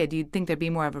bright kid. You'd think there'd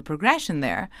be more of a progression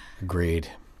there. Agreed.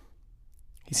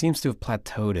 He seems to have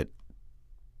plateaued it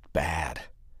bad.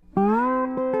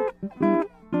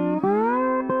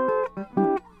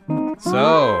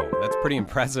 So, that's pretty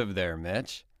impressive there,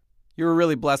 Mitch. You were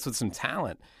really blessed with some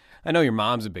talent. I know your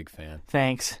mom's a big fan.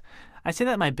 Thanks. I'd say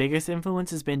that my biggest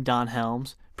influence has been Don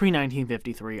Helms,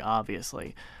 pre-1953, obviously.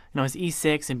 You know, his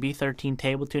E6 and B13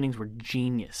 table tunings were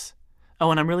genius. Oh,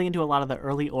 and I'm really into a lot of the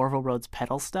early Orville Rhodes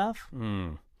pedal stuff.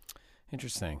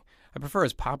 Interesting. I prefer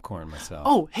his popcorn myself.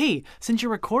 Oh, hey, since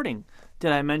you're recording,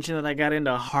 did I mention that I got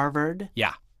into Harvard?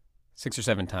 Yeah. 6 or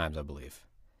 7 times, I believe.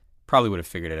 Probably would have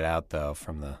figured it out, though,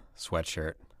 from the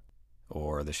sweatshirt,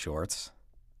 or the shorts,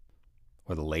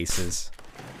 or the laces,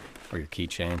 or your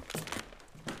keychain,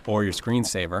 or your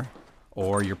screensaver,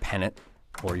 or your pennant,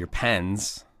 or your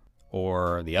pens,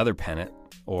 or the other pennant,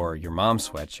 or your mom's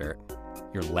sweatshirt,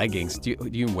 your leggings. Do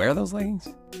you wear those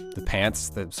leggings? The pants,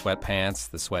 the sweatpants,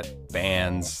 the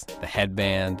sweatbands, the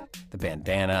headband, the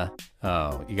bandana.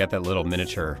 Oh, you got that little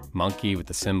miniature monkey with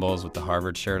the symbols with the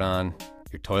Harvard shirt on,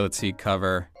 your toilet seat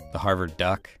cover, the Harvard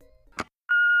duck.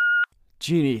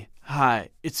 Jeannie, hi,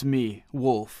 it's me,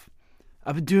 Wolf.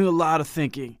 I've been doing a lot of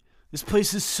thinking. This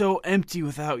place is so empty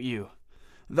without you.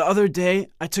 The other day,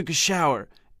 I took a shower,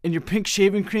 and your pink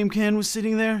shaving cream can was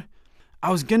sitting there.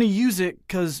 I was gonna use it,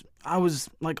 'cause I was,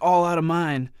 like, all out of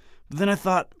mine. But then I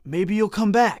thought, maybe you'll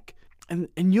come back, and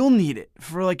you'll need it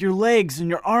for, like, your legs and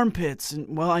your armpits.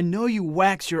 And, well, I know you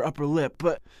wax your upper lip,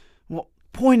 but, well,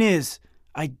 point is,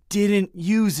 I didn't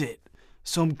use it.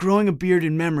 So I'm growing a beard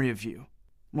in memory of you.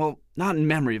 Well, not in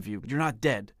memory of you. You're not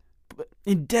dead. But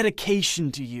in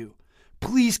dedication to you.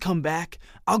 please come back.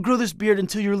 I'll grow this beard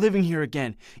until you're living here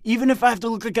again. Even if I have to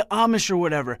look like an Amish or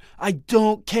whatever. I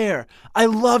don't care. I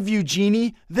love you,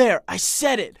 Jeannie. There, I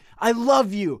said it. I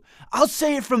love you. I'll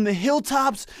say it from the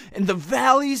hilltops and the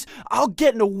valleys. I'll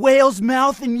get in a whale's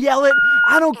mouth and yell it.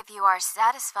 If you are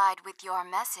satisfied with your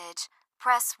message,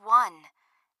 press 1.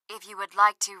 If you would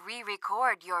like to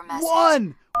re-record your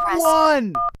message, press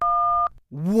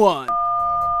 1.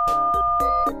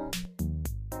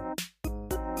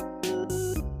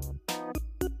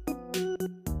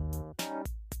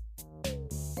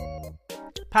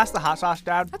 Pass the hot sauce,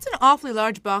 Dad. That's an awfully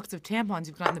large box of tampons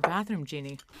you've got in the bathroom,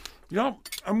 Jeannie. You know,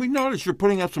 and we noticed you're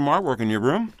putting up some artwork in your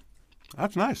room.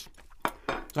 That's nice.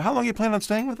 So how long you plan on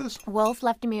staying with us? Wolf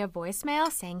left me a voicemail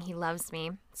saying he loves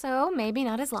me. So maybe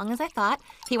not as long as I thought.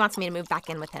 He wants me to move back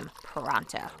in with him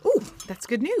pronto. Ooh, that's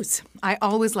good news. I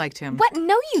always liked him. What?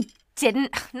 No, you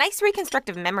didn't. Nice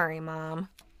reconstructive memory, Mom.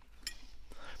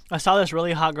 I saw this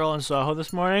really hot girl in Soho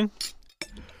this morning.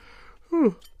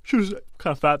 She was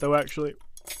kind of fat, though, actually.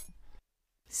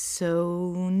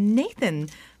 So, Nathan,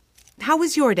 how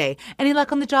was your day? Any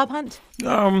luck on the job hunt?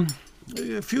 A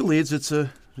few leads. It's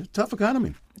a tough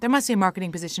economy. There must be a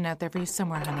marketing position out there for you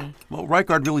somewhere, honey. Well,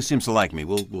 Reichard really seems to like me.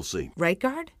 We'll see.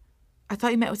 Reichard? I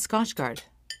thought you met with Scotchgard.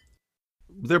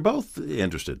 They're both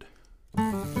interested. You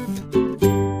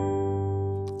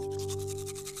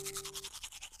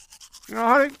know,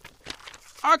 honey,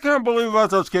 I can't believe what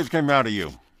those kids came out of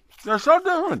you. They're so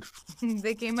different.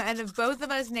 They came out of both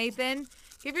of us, Nathan.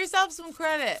 Give yourself some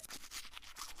credit.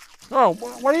 Oh,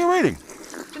 what are you reading?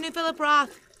 The new Philip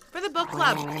Roth for the book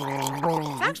club.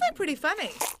 It's actually pretty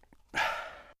funny.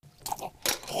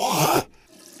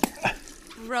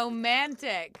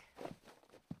 Romantic.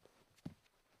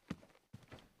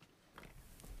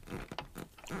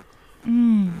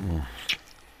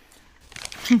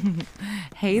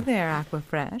 Hey there,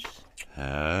 Aquafresh.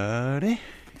 Howdy.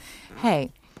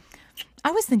 Hey, I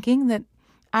was thinking that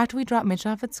after we drop Mitch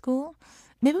off at school,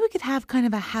 maybe we could have kind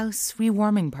of a house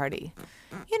rewarming party.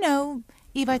 You know,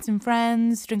 Evites and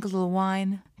friends, drink a little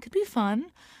wine. Could be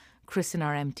fun. Christen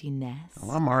our empty nest.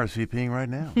 Well, I'm RSVPing right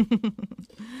now.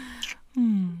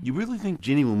 You really think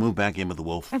Jeannie will move back in with the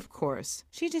wolf? Of course.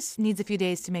 She just needs a few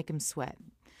days to make him sweat.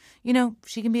 You know,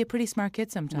 she can be a pretty smart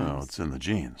kid sometimes. No, it's in the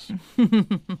genes.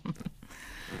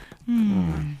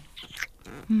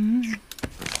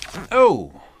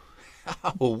 Oh,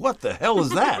 what the hell is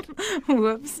that?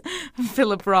 Whoops.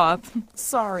 Philip Roth.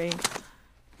 Sorry.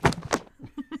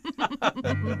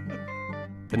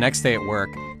 The next day at work,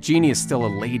 Jeannie is still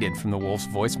elated from the wolf's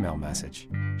voicemail message.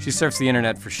 She surfs the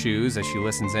internet for shoes as she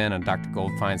listens in on Dr.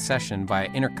 Goldfein's session via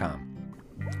intercom.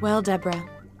 Well, Deborah,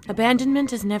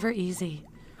 abandonment is never easy.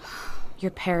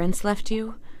 Your parents left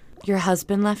you. Your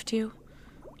husband left you.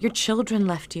 Your children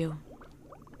left you.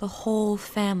 The whole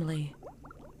family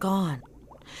gone.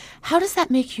 How does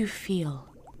that make you feel?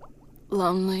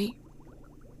 Lonely.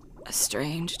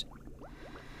 Estranged.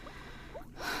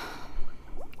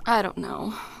 I don't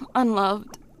know.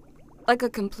 Unloved. Like a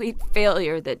complete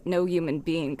failure that no human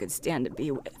being could stand to be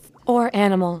with. Or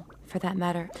animal, for that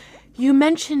matter. You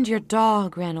mentioned your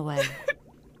dog ran away.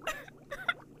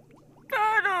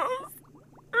 Cuddles.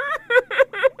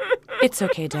 It's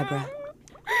okay, Deborah.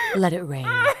 Let it rain.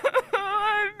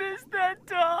 I miss that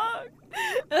dog.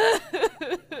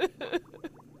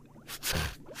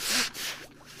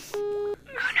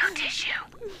 Oh, no tissue.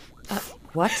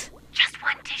 What? Just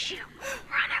one tissue.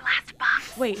 We're on our last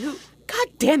box. Wait, who? God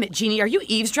damn it, Jeannie, are you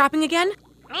eavesdropping again?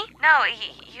 Me? No,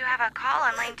 you have a call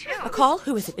on line 2. A call?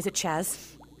 Who is it? Is it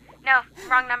Chaz? No,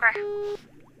 wrong number.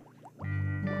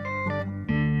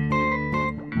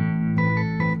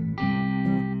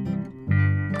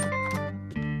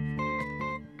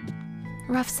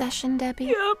 Rough session, Debbie?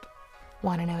 Yep.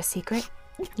 Want to know a secret?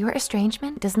 Your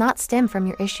estrangement does not stem from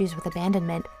your issues with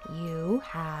abandonment. You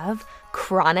have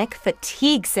chronic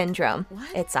fatigue syndrome. What?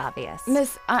 It's obvious.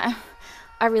 Miss, I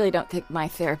really don't think my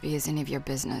therapy is any of your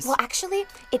business. Well, actually,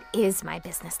 it is my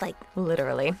business, like,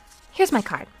 literally. Here's my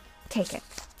card. Take it.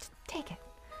 Take it.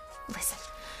 Listen,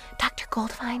 Dr.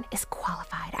 Goldfein is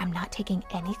qualified. I'm not taking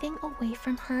anything away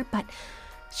from her, but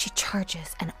she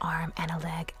charges an arm and a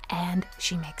leg, and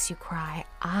she makes you cry.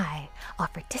 I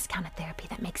offer discounted therapy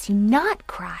that makes you not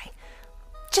cry.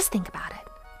 Just think about it.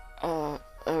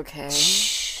 Okay.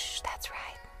 Shh, that's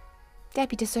right.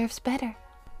 Debbie deserves better.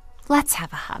 Let's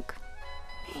have a hug.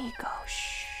 There you go.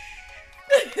 Shh.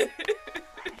 Let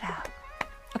it out.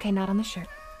 Okay, not on the shirt.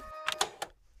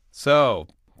 So,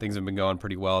 Things have been going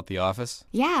pretty well at the office?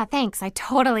 Yeah, thanks. I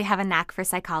totally have a knack for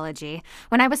psychology.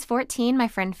 When I was 14, my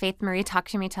friend Faith Marie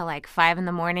talked to me till like 5 in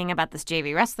the morning about this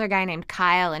JV wrestler guy named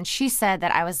Kyle, and she said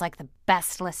that I was like the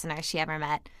best listener she ever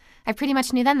met. I pretty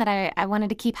much knew then that I wanted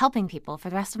to keep helping people for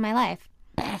the rest of my life.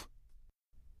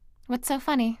 What's so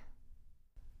funny?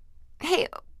 Hey,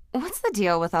 what's the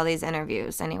deal with all these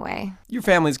interviews, anyway? Your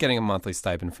family's getting a monthly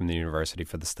stipend from the university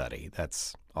for the study.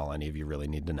 That's all any of you really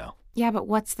need to know. Yeah, but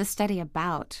what's the study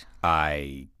about?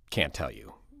 I can't tell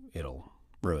you. It'll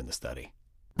ruin the study.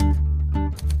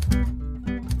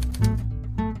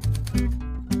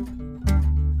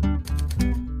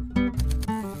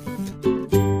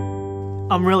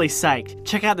 I'm really psyched.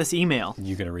 Check out this email.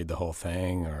 You gonna read the whole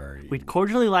thing, or...? We'd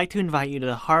cordially like to invite you to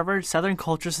the Harvard Southern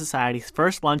Culture Society's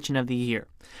first luncheon of the year.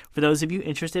 For those of you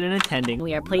interested in attending,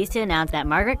 we are pleased to announce that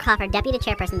Margaret Coffer, Deputy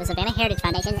Chairperson of the Savannah Heritage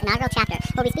Foundation's inaugural chapter,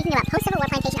 will be speaking about post-Civil War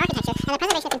plantation architecture and the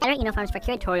preservation of Confederate uniforms for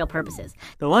curatorial purposes.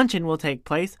 The luncheon will take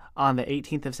place on the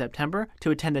 18th of September.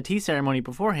 To attend the tea ceremony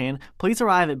beforehand, please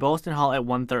arrive at Boylston Hall at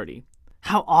 1:30.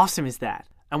 How awesome is that?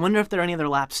 I wonder if there are any other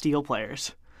lap steel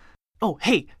players. Oh,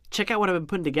 hey, check out what I've been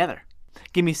putting together.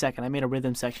 Give me a second. I made a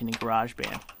rhythm section in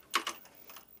GarageBand.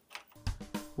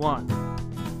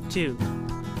 1, 2,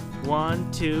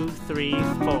 1, 2, 3,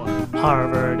 4.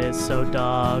 Harvard is so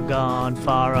doggone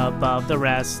far above the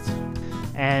rest.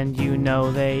 And you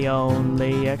know they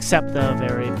only accept the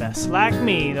very best. Like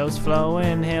me, those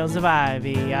flowing hills of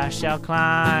ivy I shall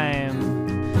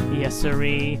climb. Yes,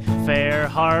 sirree, fair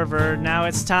Harvard, now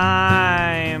it's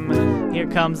time. Here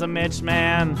comes a Mitch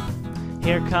man.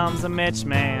 Here comes a Mitch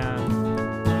man.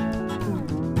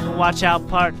 Watch out,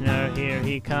 partner, here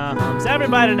he comes.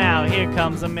 Everybody now, here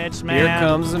comes a Mitch man. Here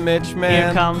comes a Mitch man.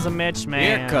 Here comes a Mitch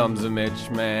man. Here comes a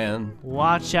Mitch man.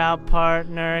 Watch out,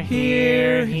 partner,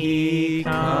 here he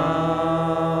comes.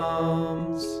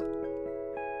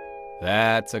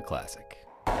 That's a classic.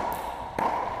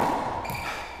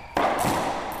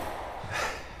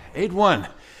 8-1.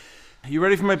 You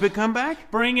ready for my big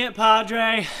comeback? Bring it,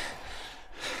 Padre.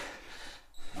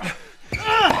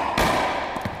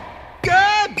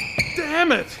 God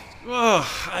damn it! Oh,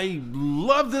 I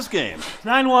love this game.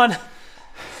 9-1.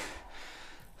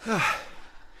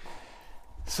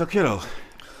 So, kiddo,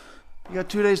 you got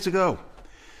 2 days to go.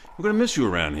 We're gonna miss you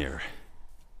around here.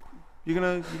 You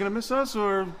gonna miss us,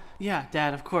 or? Yeah,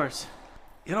 Dad, of course.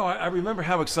 You know, I remember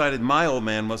how excited my old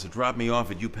man was to drop me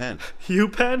off at UPenn.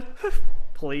 UPenn?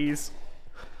 Please.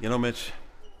 You know, Mitch,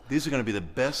 these are gonna be the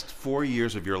best 4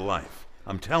 years of your life.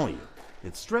 I'm telling you,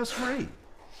 it's stress-free.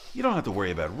 You don't have to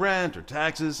worry about rent or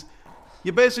taxes.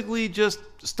 You basically just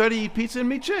study, eat pizza, and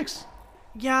meet chicks.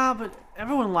 Yeah, but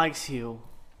everyone likes you.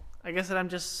 I guess that I'm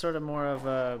just sort of more of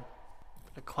a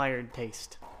acquired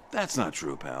taste. That's not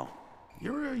true, pal.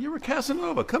 You're a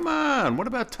Casanova. Come on. What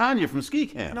about Tanya from ski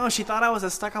camp? No, she thought I was a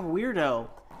stuck-up weirdo.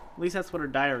 At least that's what her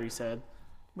diary said.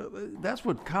 But that's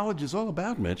what college is all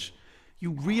about, Mitch.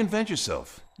 You reinvent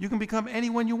yourself. You can become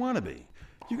anyone you want to be.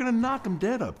 You're gonna knock them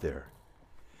dead up there.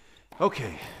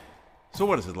 Okay. So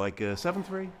what is it, like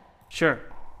 7-3? Sure.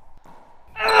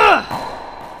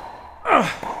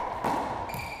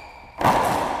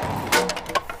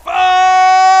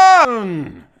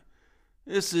 Fun!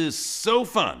 This is so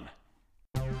fun.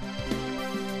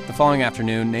 The following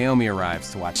afternoon, Naomi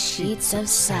arrives to watch Sheets of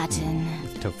Satin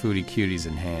with Tofuti Cuties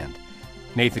in hand.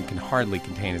 Nathan can hardly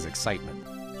contain his excitement.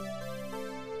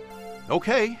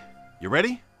 Okay, you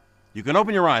ready? You can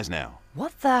open your eyes now.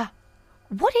 What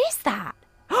is that?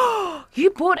 You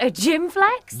bought a gym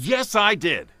flex? Yes, I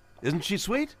did. Isn't she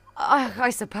sweet? I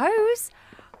suppose.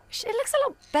 It looks a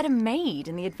lot better made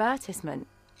in the advertisement.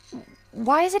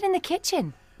 Why is it in the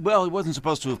kitchen? Well, it wasn't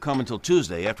supposed to have come until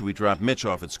Tuesday after we dropped Mitch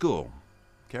off at school.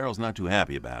 Carol's not too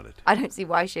happy about it. I don't see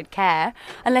why she'd care,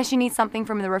 unless you need something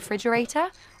from the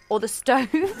refrigerator or the stove.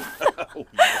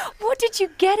 What did you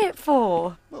get it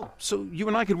for? Well, so you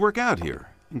and I could work out here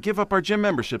and give up our gym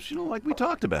memberships, like we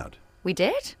talked about. We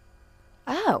did?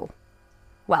 Oh.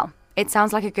 Well, it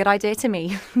sounds like a good idea to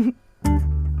me.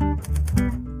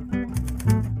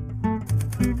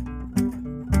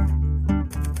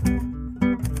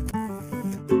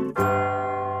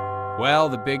 Well,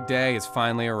 the big day has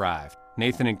finally arrived.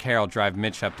 Nathan and Carol drive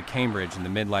Mitch up to Cambridge in the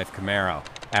midlife Camaro,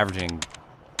 averaging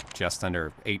just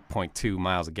under 8.2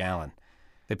 miles a gallon.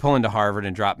 They pull into Harvard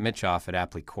and drop Mitch off at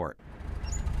Apley Court.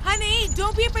 Honey,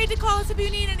 don't be afraid to call us if you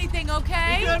need anything,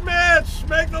 okay? Good, Mitch!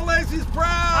 Make the Lacey's proud!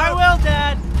 I will,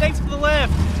 Dad! Thanks for the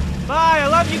lift! Bye, I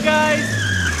love you guys!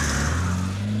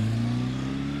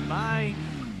 Bye.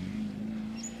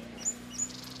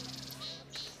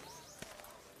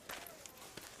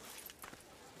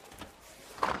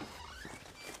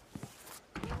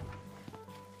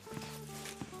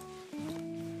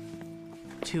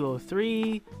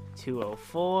 203,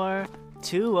 204,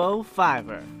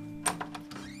 205er.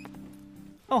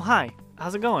 Oh, hi.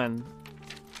 How's it going?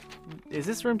 Is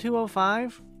this room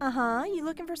 205? Uh-huh. You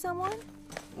looking for someone?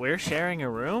 We're sharing a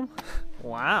room?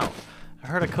 Wow. I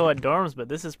heard of co-ed dorms, but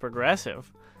this is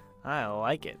progressive. I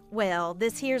like it. Well,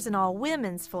 this here's an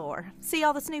all-women's floor. See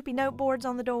all the Snoopy noteboards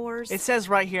on the doors? It says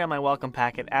right here on my welcome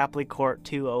packet, Apley Court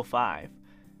 205.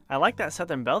 I like that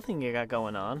Southern Belle thing you got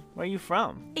going on. Where are you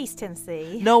from? East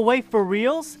Tennessee. No way, for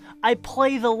reals? I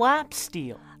play the lap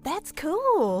steel. That's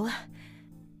cool.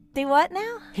 Do what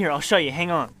now? Here, I'll show you. Hang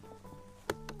on.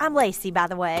 I'm Lacey, by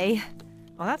the way.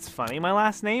 Oh, that's funny. My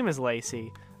last name is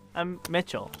Lacey. I'm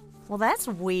Mitchell. Well, that's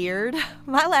weird.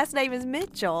 My last name is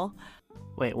Mitchell.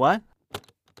 Wait, what?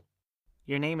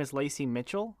 Your name is Lacey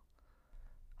Mitchell?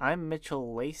 I'm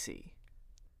Mitchell Lacey.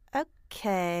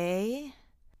 Okay.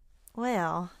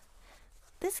 Well,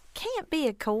 this can't be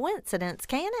a coincidence,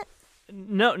 can it?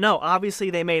 No,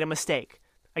 obviously they made a mistake.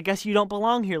 I guess you don't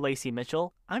belong here, Lacey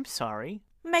Mitchell. I'm sorry.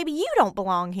 Maybe you don't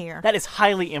belong here. That is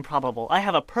highly improbable. I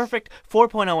have a perfect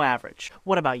 4.0 average.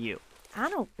 What about you?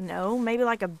 I don't know. Maybe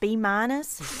like a B-. You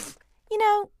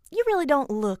know, you really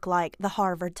don't look like the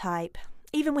Harvard type.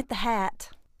 Even with the hat.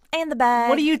 And the bag.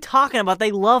 What are you talking about?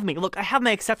 They love me. Look, I have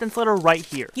my acceptance letter right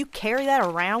here. You carry that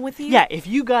around with you? Yeah, if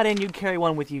you got in, you'd carry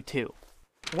one with you too.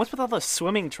 What's with all those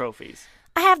swimming trophies?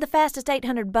 I have the fastest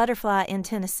 800 butterfly in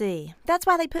Tennessee. That's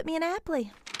why they put me in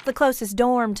Apley. The closest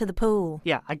dorm to the pool.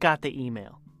 Yeah, I got the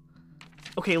email.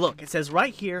 Okay, look, it says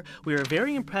right here, we are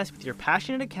very impressed with your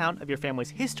passionate account of your family's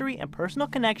history and personal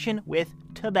connection with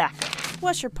tobacco.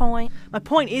 What's your point? My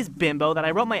point is, bimbo, that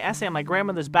I wrote my essay on my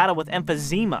grandmother's battle with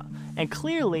emphysema, and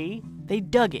clearly, they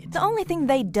dug it. The only thing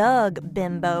they dug,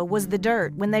 bimbo, was the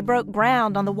dirt when they broke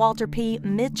ground on the Walter P.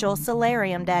 Mitchell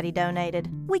solarium Daddy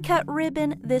donated. We cut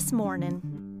ribbon this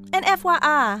morning. And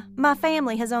FYI, my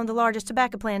family has owned the largest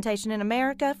tobacco plantation in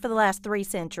America for the last 3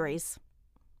 centuries.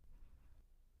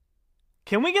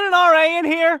 Can we get an RA in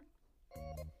here?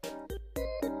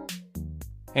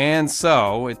 And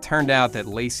so, it turned out that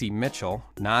Lacey Mitchell,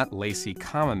 not Lacey,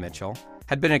 Mitchell,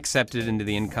 had been accepted into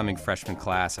the incoming freshman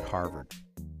class at Harvard.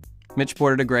 Mitch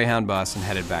boarded a Greyhound bus and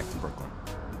headed back to Brooklyn.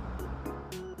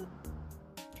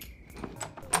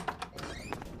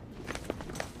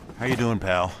 How you doing,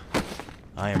 pal?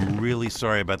 I am really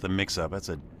sorry about the mix-up. That's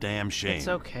a damn shame. It's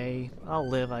okay. I'll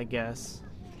live, I guess.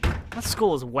 That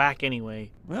school is whack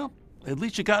anyway. Well, at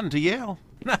least you got into Yale.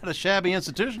 Not a shabby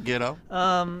institution, kiddo.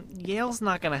 Yale's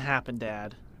not gonna happen,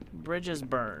 Dad. Bridge is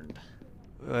burned.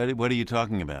 What are you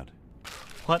talking about?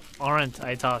 What aren't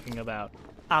I talking about?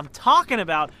 I'm talking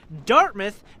about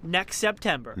Dartmouth next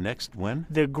September. Next when?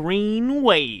 The Green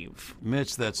Wave.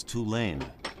 Mitch, that's Tulane.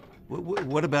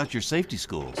 What about your safety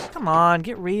schools? Come on,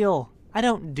 get real. I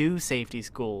don't do safety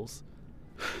schools.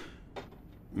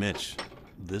 Mitch,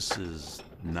 this is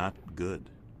not good.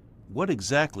 What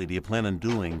exactly do you plan on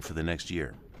doing for the next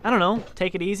year? I don't know.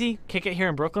 Take it easy, kick it here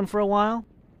in Brooklyn for a while,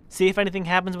 see if anything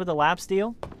happens with the lap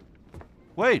steel.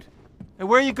 Wait. Hey,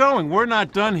 where are you going? We're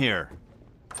not done here.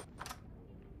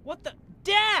 What the?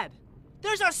 Dad!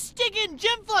 There's a stinking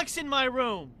Gymflex in my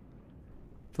room!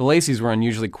 The Laceys were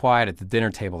unusually quiet at the dinner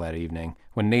table that evening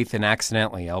when Nathan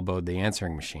accidentally elbowed the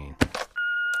answering machine.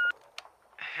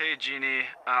 Hey, Jeannie.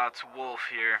 It's Wolf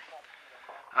here.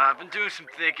 I've been doing some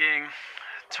thinking.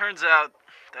 Turns out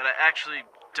that I actually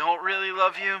don't really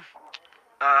love you.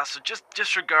 So just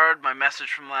disregard my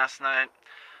message from last night.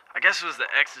 I guess it was the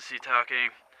ecstasy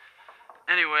talking.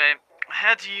 Anyway, I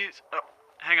had to use... Oh,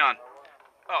 hang on.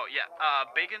 Oh, yeah.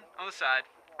 Bacon on the side.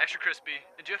 Extra crispy.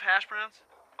 And do you have hash browns?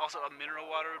 Also, a mineral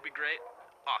water would be great.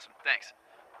 Awesome. Thanks.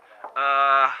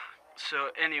 So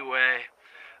anyway,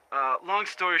 long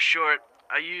story short,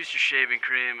 I used your shaving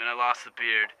cream and I lost the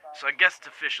beard. So I guess it's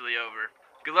officially over.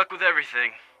 Good luck with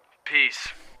everything. Peace.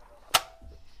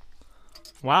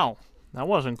 Wow, that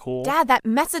wasn't cool. Dad, that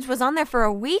message was on there for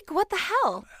a week? What the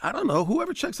hell? I don't know.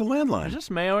 Whoever checks the landline. Is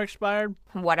this mail expired?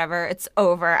 Whatever, it's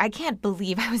over. I can't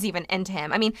believe I was even into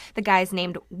him. I mean, the guy's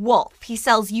named Wolf. He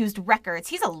sells used records.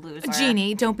 He's a loser.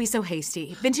 Jeannie, don't be so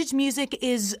hasty. Vintage music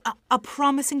is a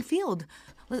promising field.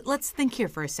 Let's think here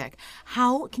for a sec.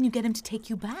 How can you get him to take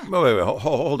you back? Wait.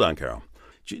 Hold on, Carol.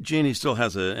 Jeannie still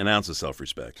has an ounce of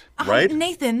self-respect, right?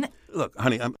 Nathan. Look,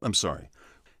 honey, I'm sorry.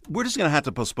 We're just going to have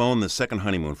to postpone the second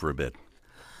honeymoon for a bit.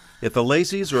 If the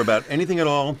Laceys are about anything at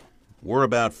all, we're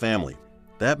about family.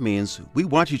 That means we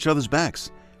watch each other's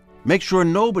backs. Make sure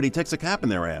nobody takes a cap in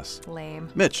their ass. Lame.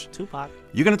 Mitch, Tupac.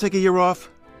 You going to take a year off?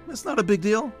 It's not a big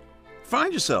deal.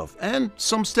 Find yourself and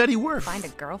some steady work. Find a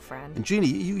girlfriend. And Jeannie,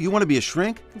 you want to be a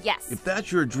shrink? Yes. If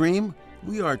that's your dream,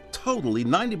 we are totally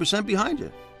 90% behind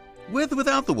you.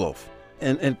 Without the wolf.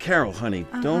 And Carol, honey,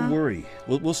 don't worry.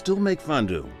 We'll still make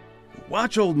fondue.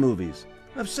 Watch old movies.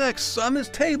 Have sex on this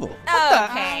table.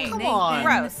 Okay, Come on.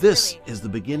 Gross. This is the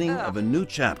beginning of a new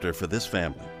chapter for this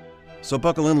family. So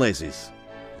buckle in, Lacey's.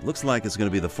 Looks like it's going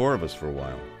to be the four of us for a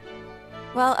while.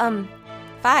 Well,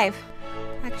 5,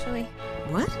 actually.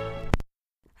 What?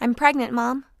 I'm pregnant,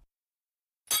 Mom.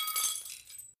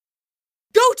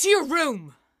 Go to your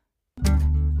room!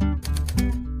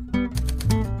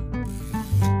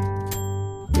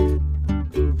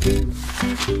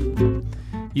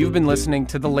 You've been listening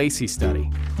to The Lacey Study.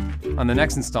 On the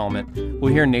next installment,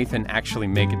 we'll hear Nathan actually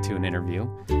make it to an interview,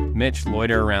 Mitch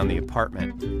loiter around the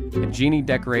apartment, and Jeannie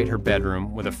decorate her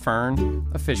bedroom with a fern,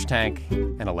 a fish tank,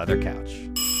 and a leather couch.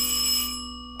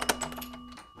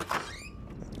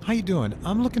 How you doing?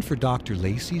 I'm looking for Dr.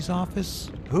 Lacey's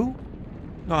office. Who?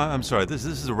 No, I'm sorry. This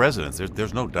is a residence.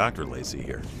 There's no Dr. Lacey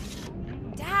here.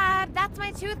 Dad, that's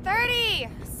my 2:30.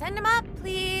 Send him up,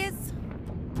 please.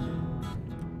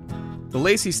 The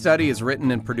Lacey Study is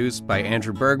written and produced by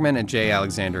Andrew Bergman and J.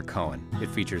 Alexander Cohen. It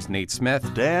features Nate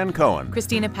Smith, Dan Cohen,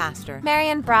 Christina Pastor,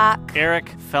 Marion Brock, Eric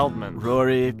Feldman,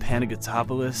 Rory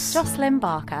Panagotopoulos, Jocelyn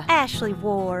Barker, Ashley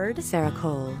Ward, Sarah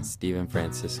Cole, Stephen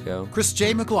Francisco, Chris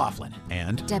J. McLaughlin,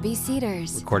 and Debbie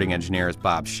Cedars. Recording engineer is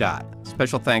Bob Schott.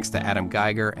 Special thanks to Adam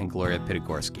Geiger and Gloria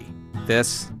Pitigorski.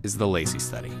 This is The Lacey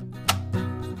Study.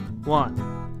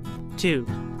 1, 2.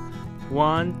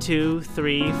 1, 2,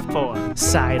 3, 4.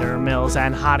 Cider mills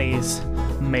and hotties,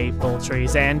 maple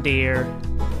trees and deer.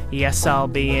 Yes, I'll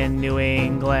be in New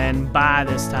England by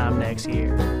this time next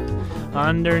year.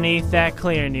 Underneath that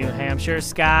clear New Hampshire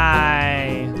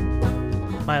sky,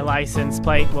 my license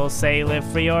plate will say live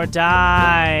free or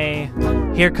die.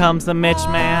 Here comes the Mitch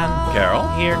man. Carol?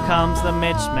 Here comes the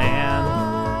Mitch man.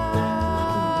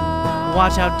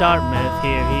 Watch out, Dartmouth,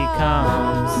 here he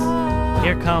comes.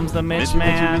 Here comes the Mitch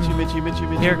man.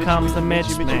 Here comes the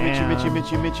Mitch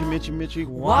man.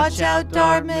 Watch out,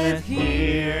 Dartmouth,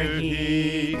 here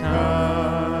he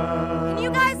comes. Can you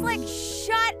guys,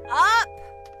 shut up?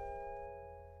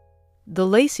 The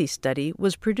Lacey Study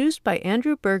was produced by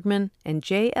Andrew Bergman and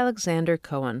J. Alexander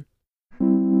Cohen.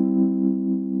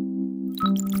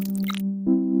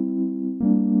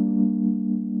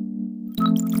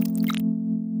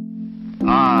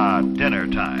 Dinner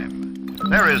time.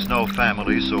 There is no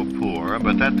family so poor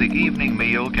but that the evening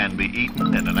meal can be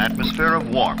eaten in an atmosphere of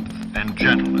warmth and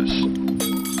gentleness.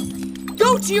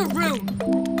 Go to your room!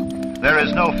 There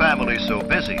is no family so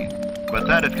busy but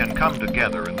that it can come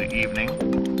together in the evening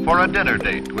for a dinner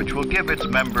date which will give its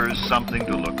members something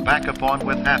to look back upon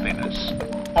with happiness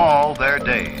all their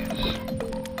days.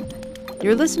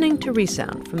 You're listening to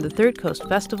Resound from the Third Coast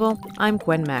Festival. I'm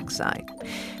Gwen Macsai.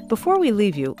 Before we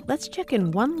leave you, let's check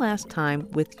in one last time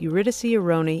with Eurydice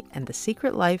Aroni and the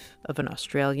secret life of an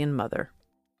Australian mother.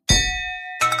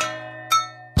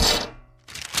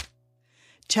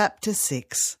 Chapter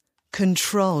 6.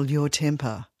 Control your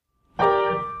temper.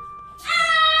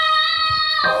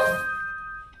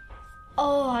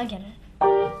 Oh, I get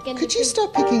it. Could you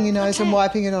stop picking your nose and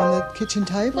wiping it on the kitchen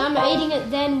table? No, I'm eating it,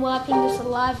 then wiping the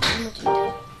saliva on the kitchen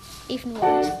table. Even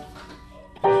worse.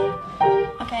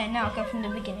 Okay, now I'll go from the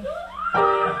beginning.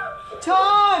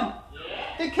 Tom!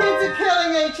 The kids are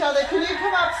killing each other. Can you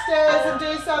come upstairs and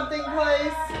do something,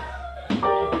 please?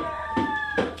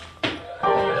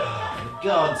 For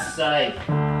God's sake.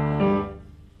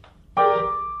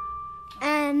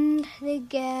 And the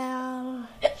gal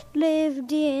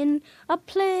lived in a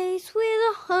place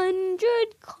with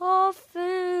 100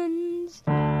 coffins.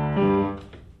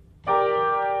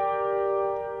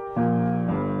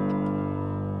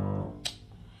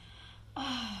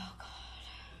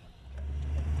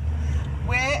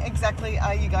 Where exactly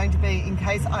are you going to be in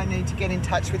case I need to get in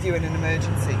touch with you in an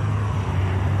emergency?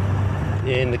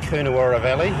 In the Coonawarra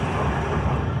Valley.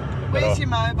 Where's your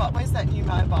mobile? Where's that new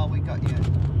mobile we got you?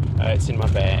 It's in my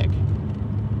bag.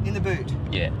 In the boot?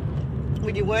 Yeah.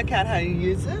 Will you work out how to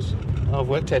use it? I've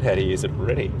worked out how to use it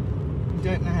already. You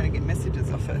don't know how to get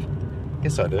messages off it.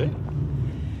 Yes, I do.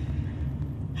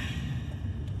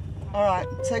 All right,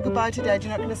 say goodbye to Dad.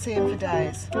 You're not going to see him for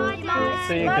days.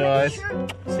 See you guys.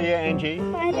 See you, Angie.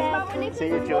 See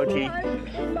you, Georgie.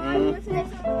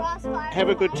 Have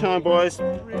a good time, boys.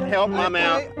 Help Mum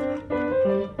out.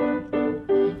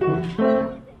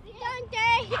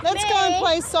 Let's go and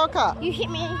play soccer. You hit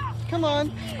me. Come on.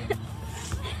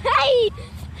 Hey!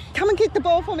 Come and kick the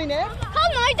ball for me now. Oh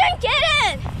no, don't get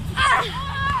it!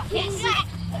 Ah. Yes.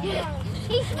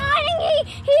 He's smiling.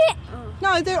 He.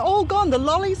 No, they're all gone. The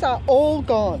lollies are all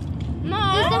gone. No.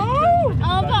 Oh,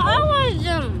 but I wanted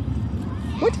them.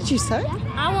 What did you say?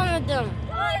 I wanted them.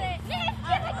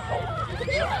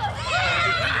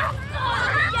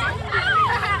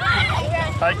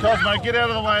 Hey, Cosmo, get out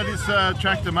of the way of this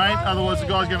tractor, mate. Otherwise the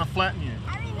guy's going to flatten you.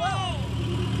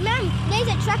 Mum, there's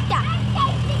a tractor.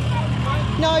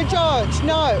 No, George,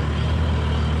 no.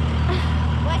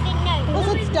 Why is it no?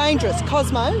 Because it's dangerous.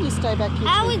 Cosmo, you stay back here.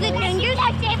 How is it dangerous?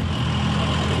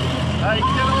 Hey, get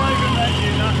away from that,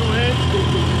 you knucklehead.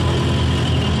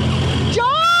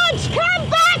 George, come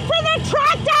back to the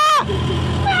tractor!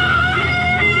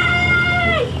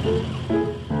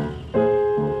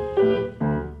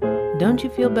 Don't you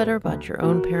feel better about your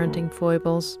own parenting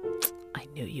foibles? I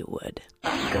knew you would.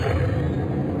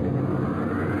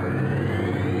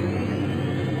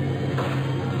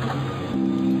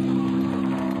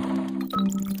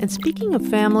 And speaking of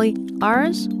family,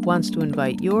 ours wants to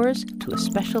invite yours to a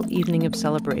special evening of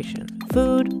celebration.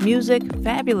 Food, music,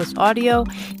 fabulous audio.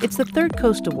 It's the Third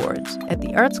Coast Awards at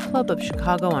the Arts Club of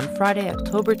Chicago on Friday,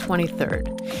 October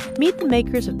 23rd. Meet the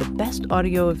makers of the best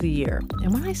audio of the year.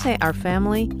 And when I say our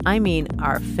family, I mean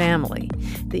our family.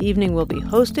 The evening will be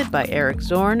hosted by Eric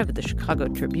Zorn of the Chicago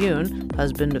Tribune,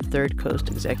 husband of Third Coast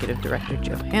Executive Director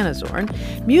Johanna Zorn.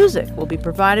 Music will be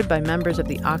provided by members of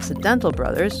the Occidental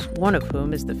Brothers, one of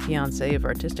whom is the fiancé of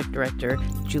Artistic Director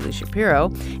Julie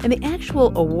Shapiro. And the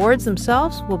actual awards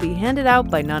themselves will be handed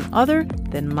out by none other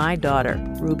than my daughter,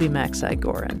 Ruby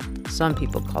Maxey-Gorin. Some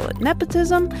people call it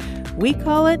nepotism. We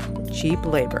call it cheap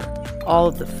labor. All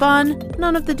of the fun,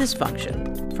 none of the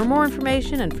dysfunction. For more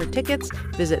information and for tickets,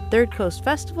 visit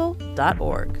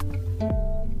thirdcoastfestival.org.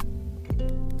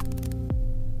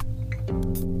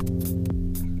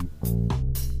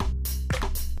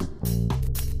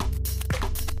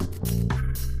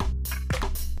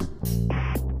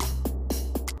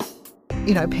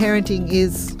 You know, parenting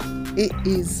is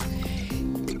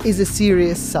a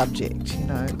serious subject. You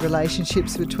know,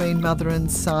 relationships between mother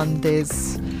and son.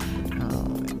 There's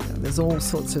all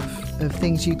sorts of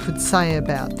things you could say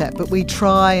about that, but we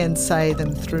try and say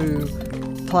them through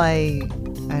play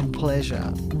and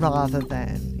pleasure rather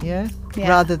than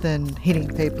rather than hitting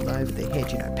people over the head.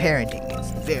 You know, parenting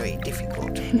is very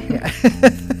difficult. Yeah.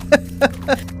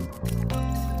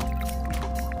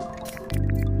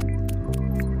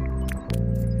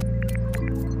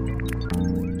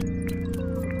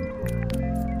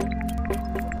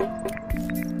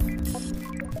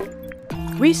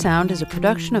 Resound is a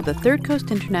production of the Third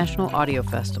Coast International Audio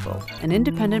Festival, an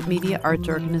independent media arts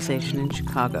organization in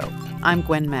Chicago. I'm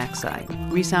Gwen Maxey.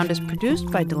 Resound is produced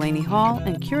by Delaney Hall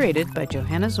and curated by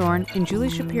Johanna Zorn and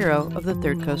Julie Shapiro of the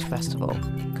Third Coast Festival.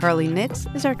 Carly Nitz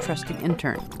is our trusty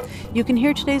intern. You can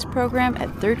hear today's program at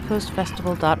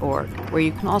thirdcoastfestival.org, where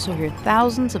you can also hear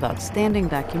thousands of outstanding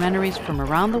documentaries from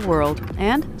around the world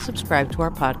and subscribe to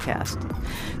our podcast.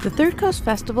 The Third Coast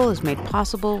Festival is made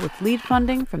possible with lead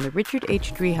funding from the Richard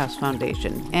H. Driehaus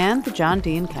Foundation and the John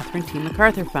D. and Catherine T.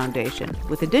 MacArthur Foundation,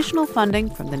 with additional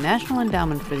funding from the National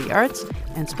Endowment for the Arts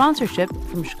and sponsorship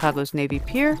from Chicago's Navy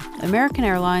Pier, American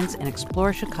Airlines, and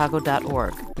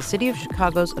ExploreChicago.org, the City of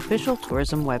Chicago's official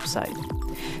tourism website.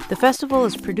 The festival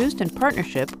is produced in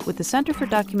partnership with the Center for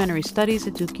Documentary Studies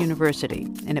at Duke University,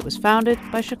 and it was founded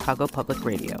by Chicago Public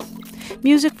Radio.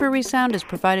 Music for Resound is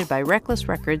provided by Reckless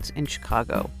Records in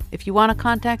Chicago. If you want to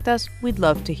contact us, we'd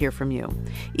love to hear from you.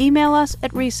 Email us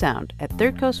at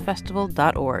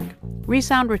resound@thirdcoastfestival.org.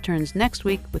 Resound returns next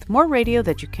week with more radio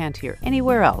that you can't hear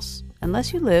anywhere else,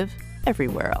 unless you live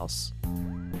everywhere else.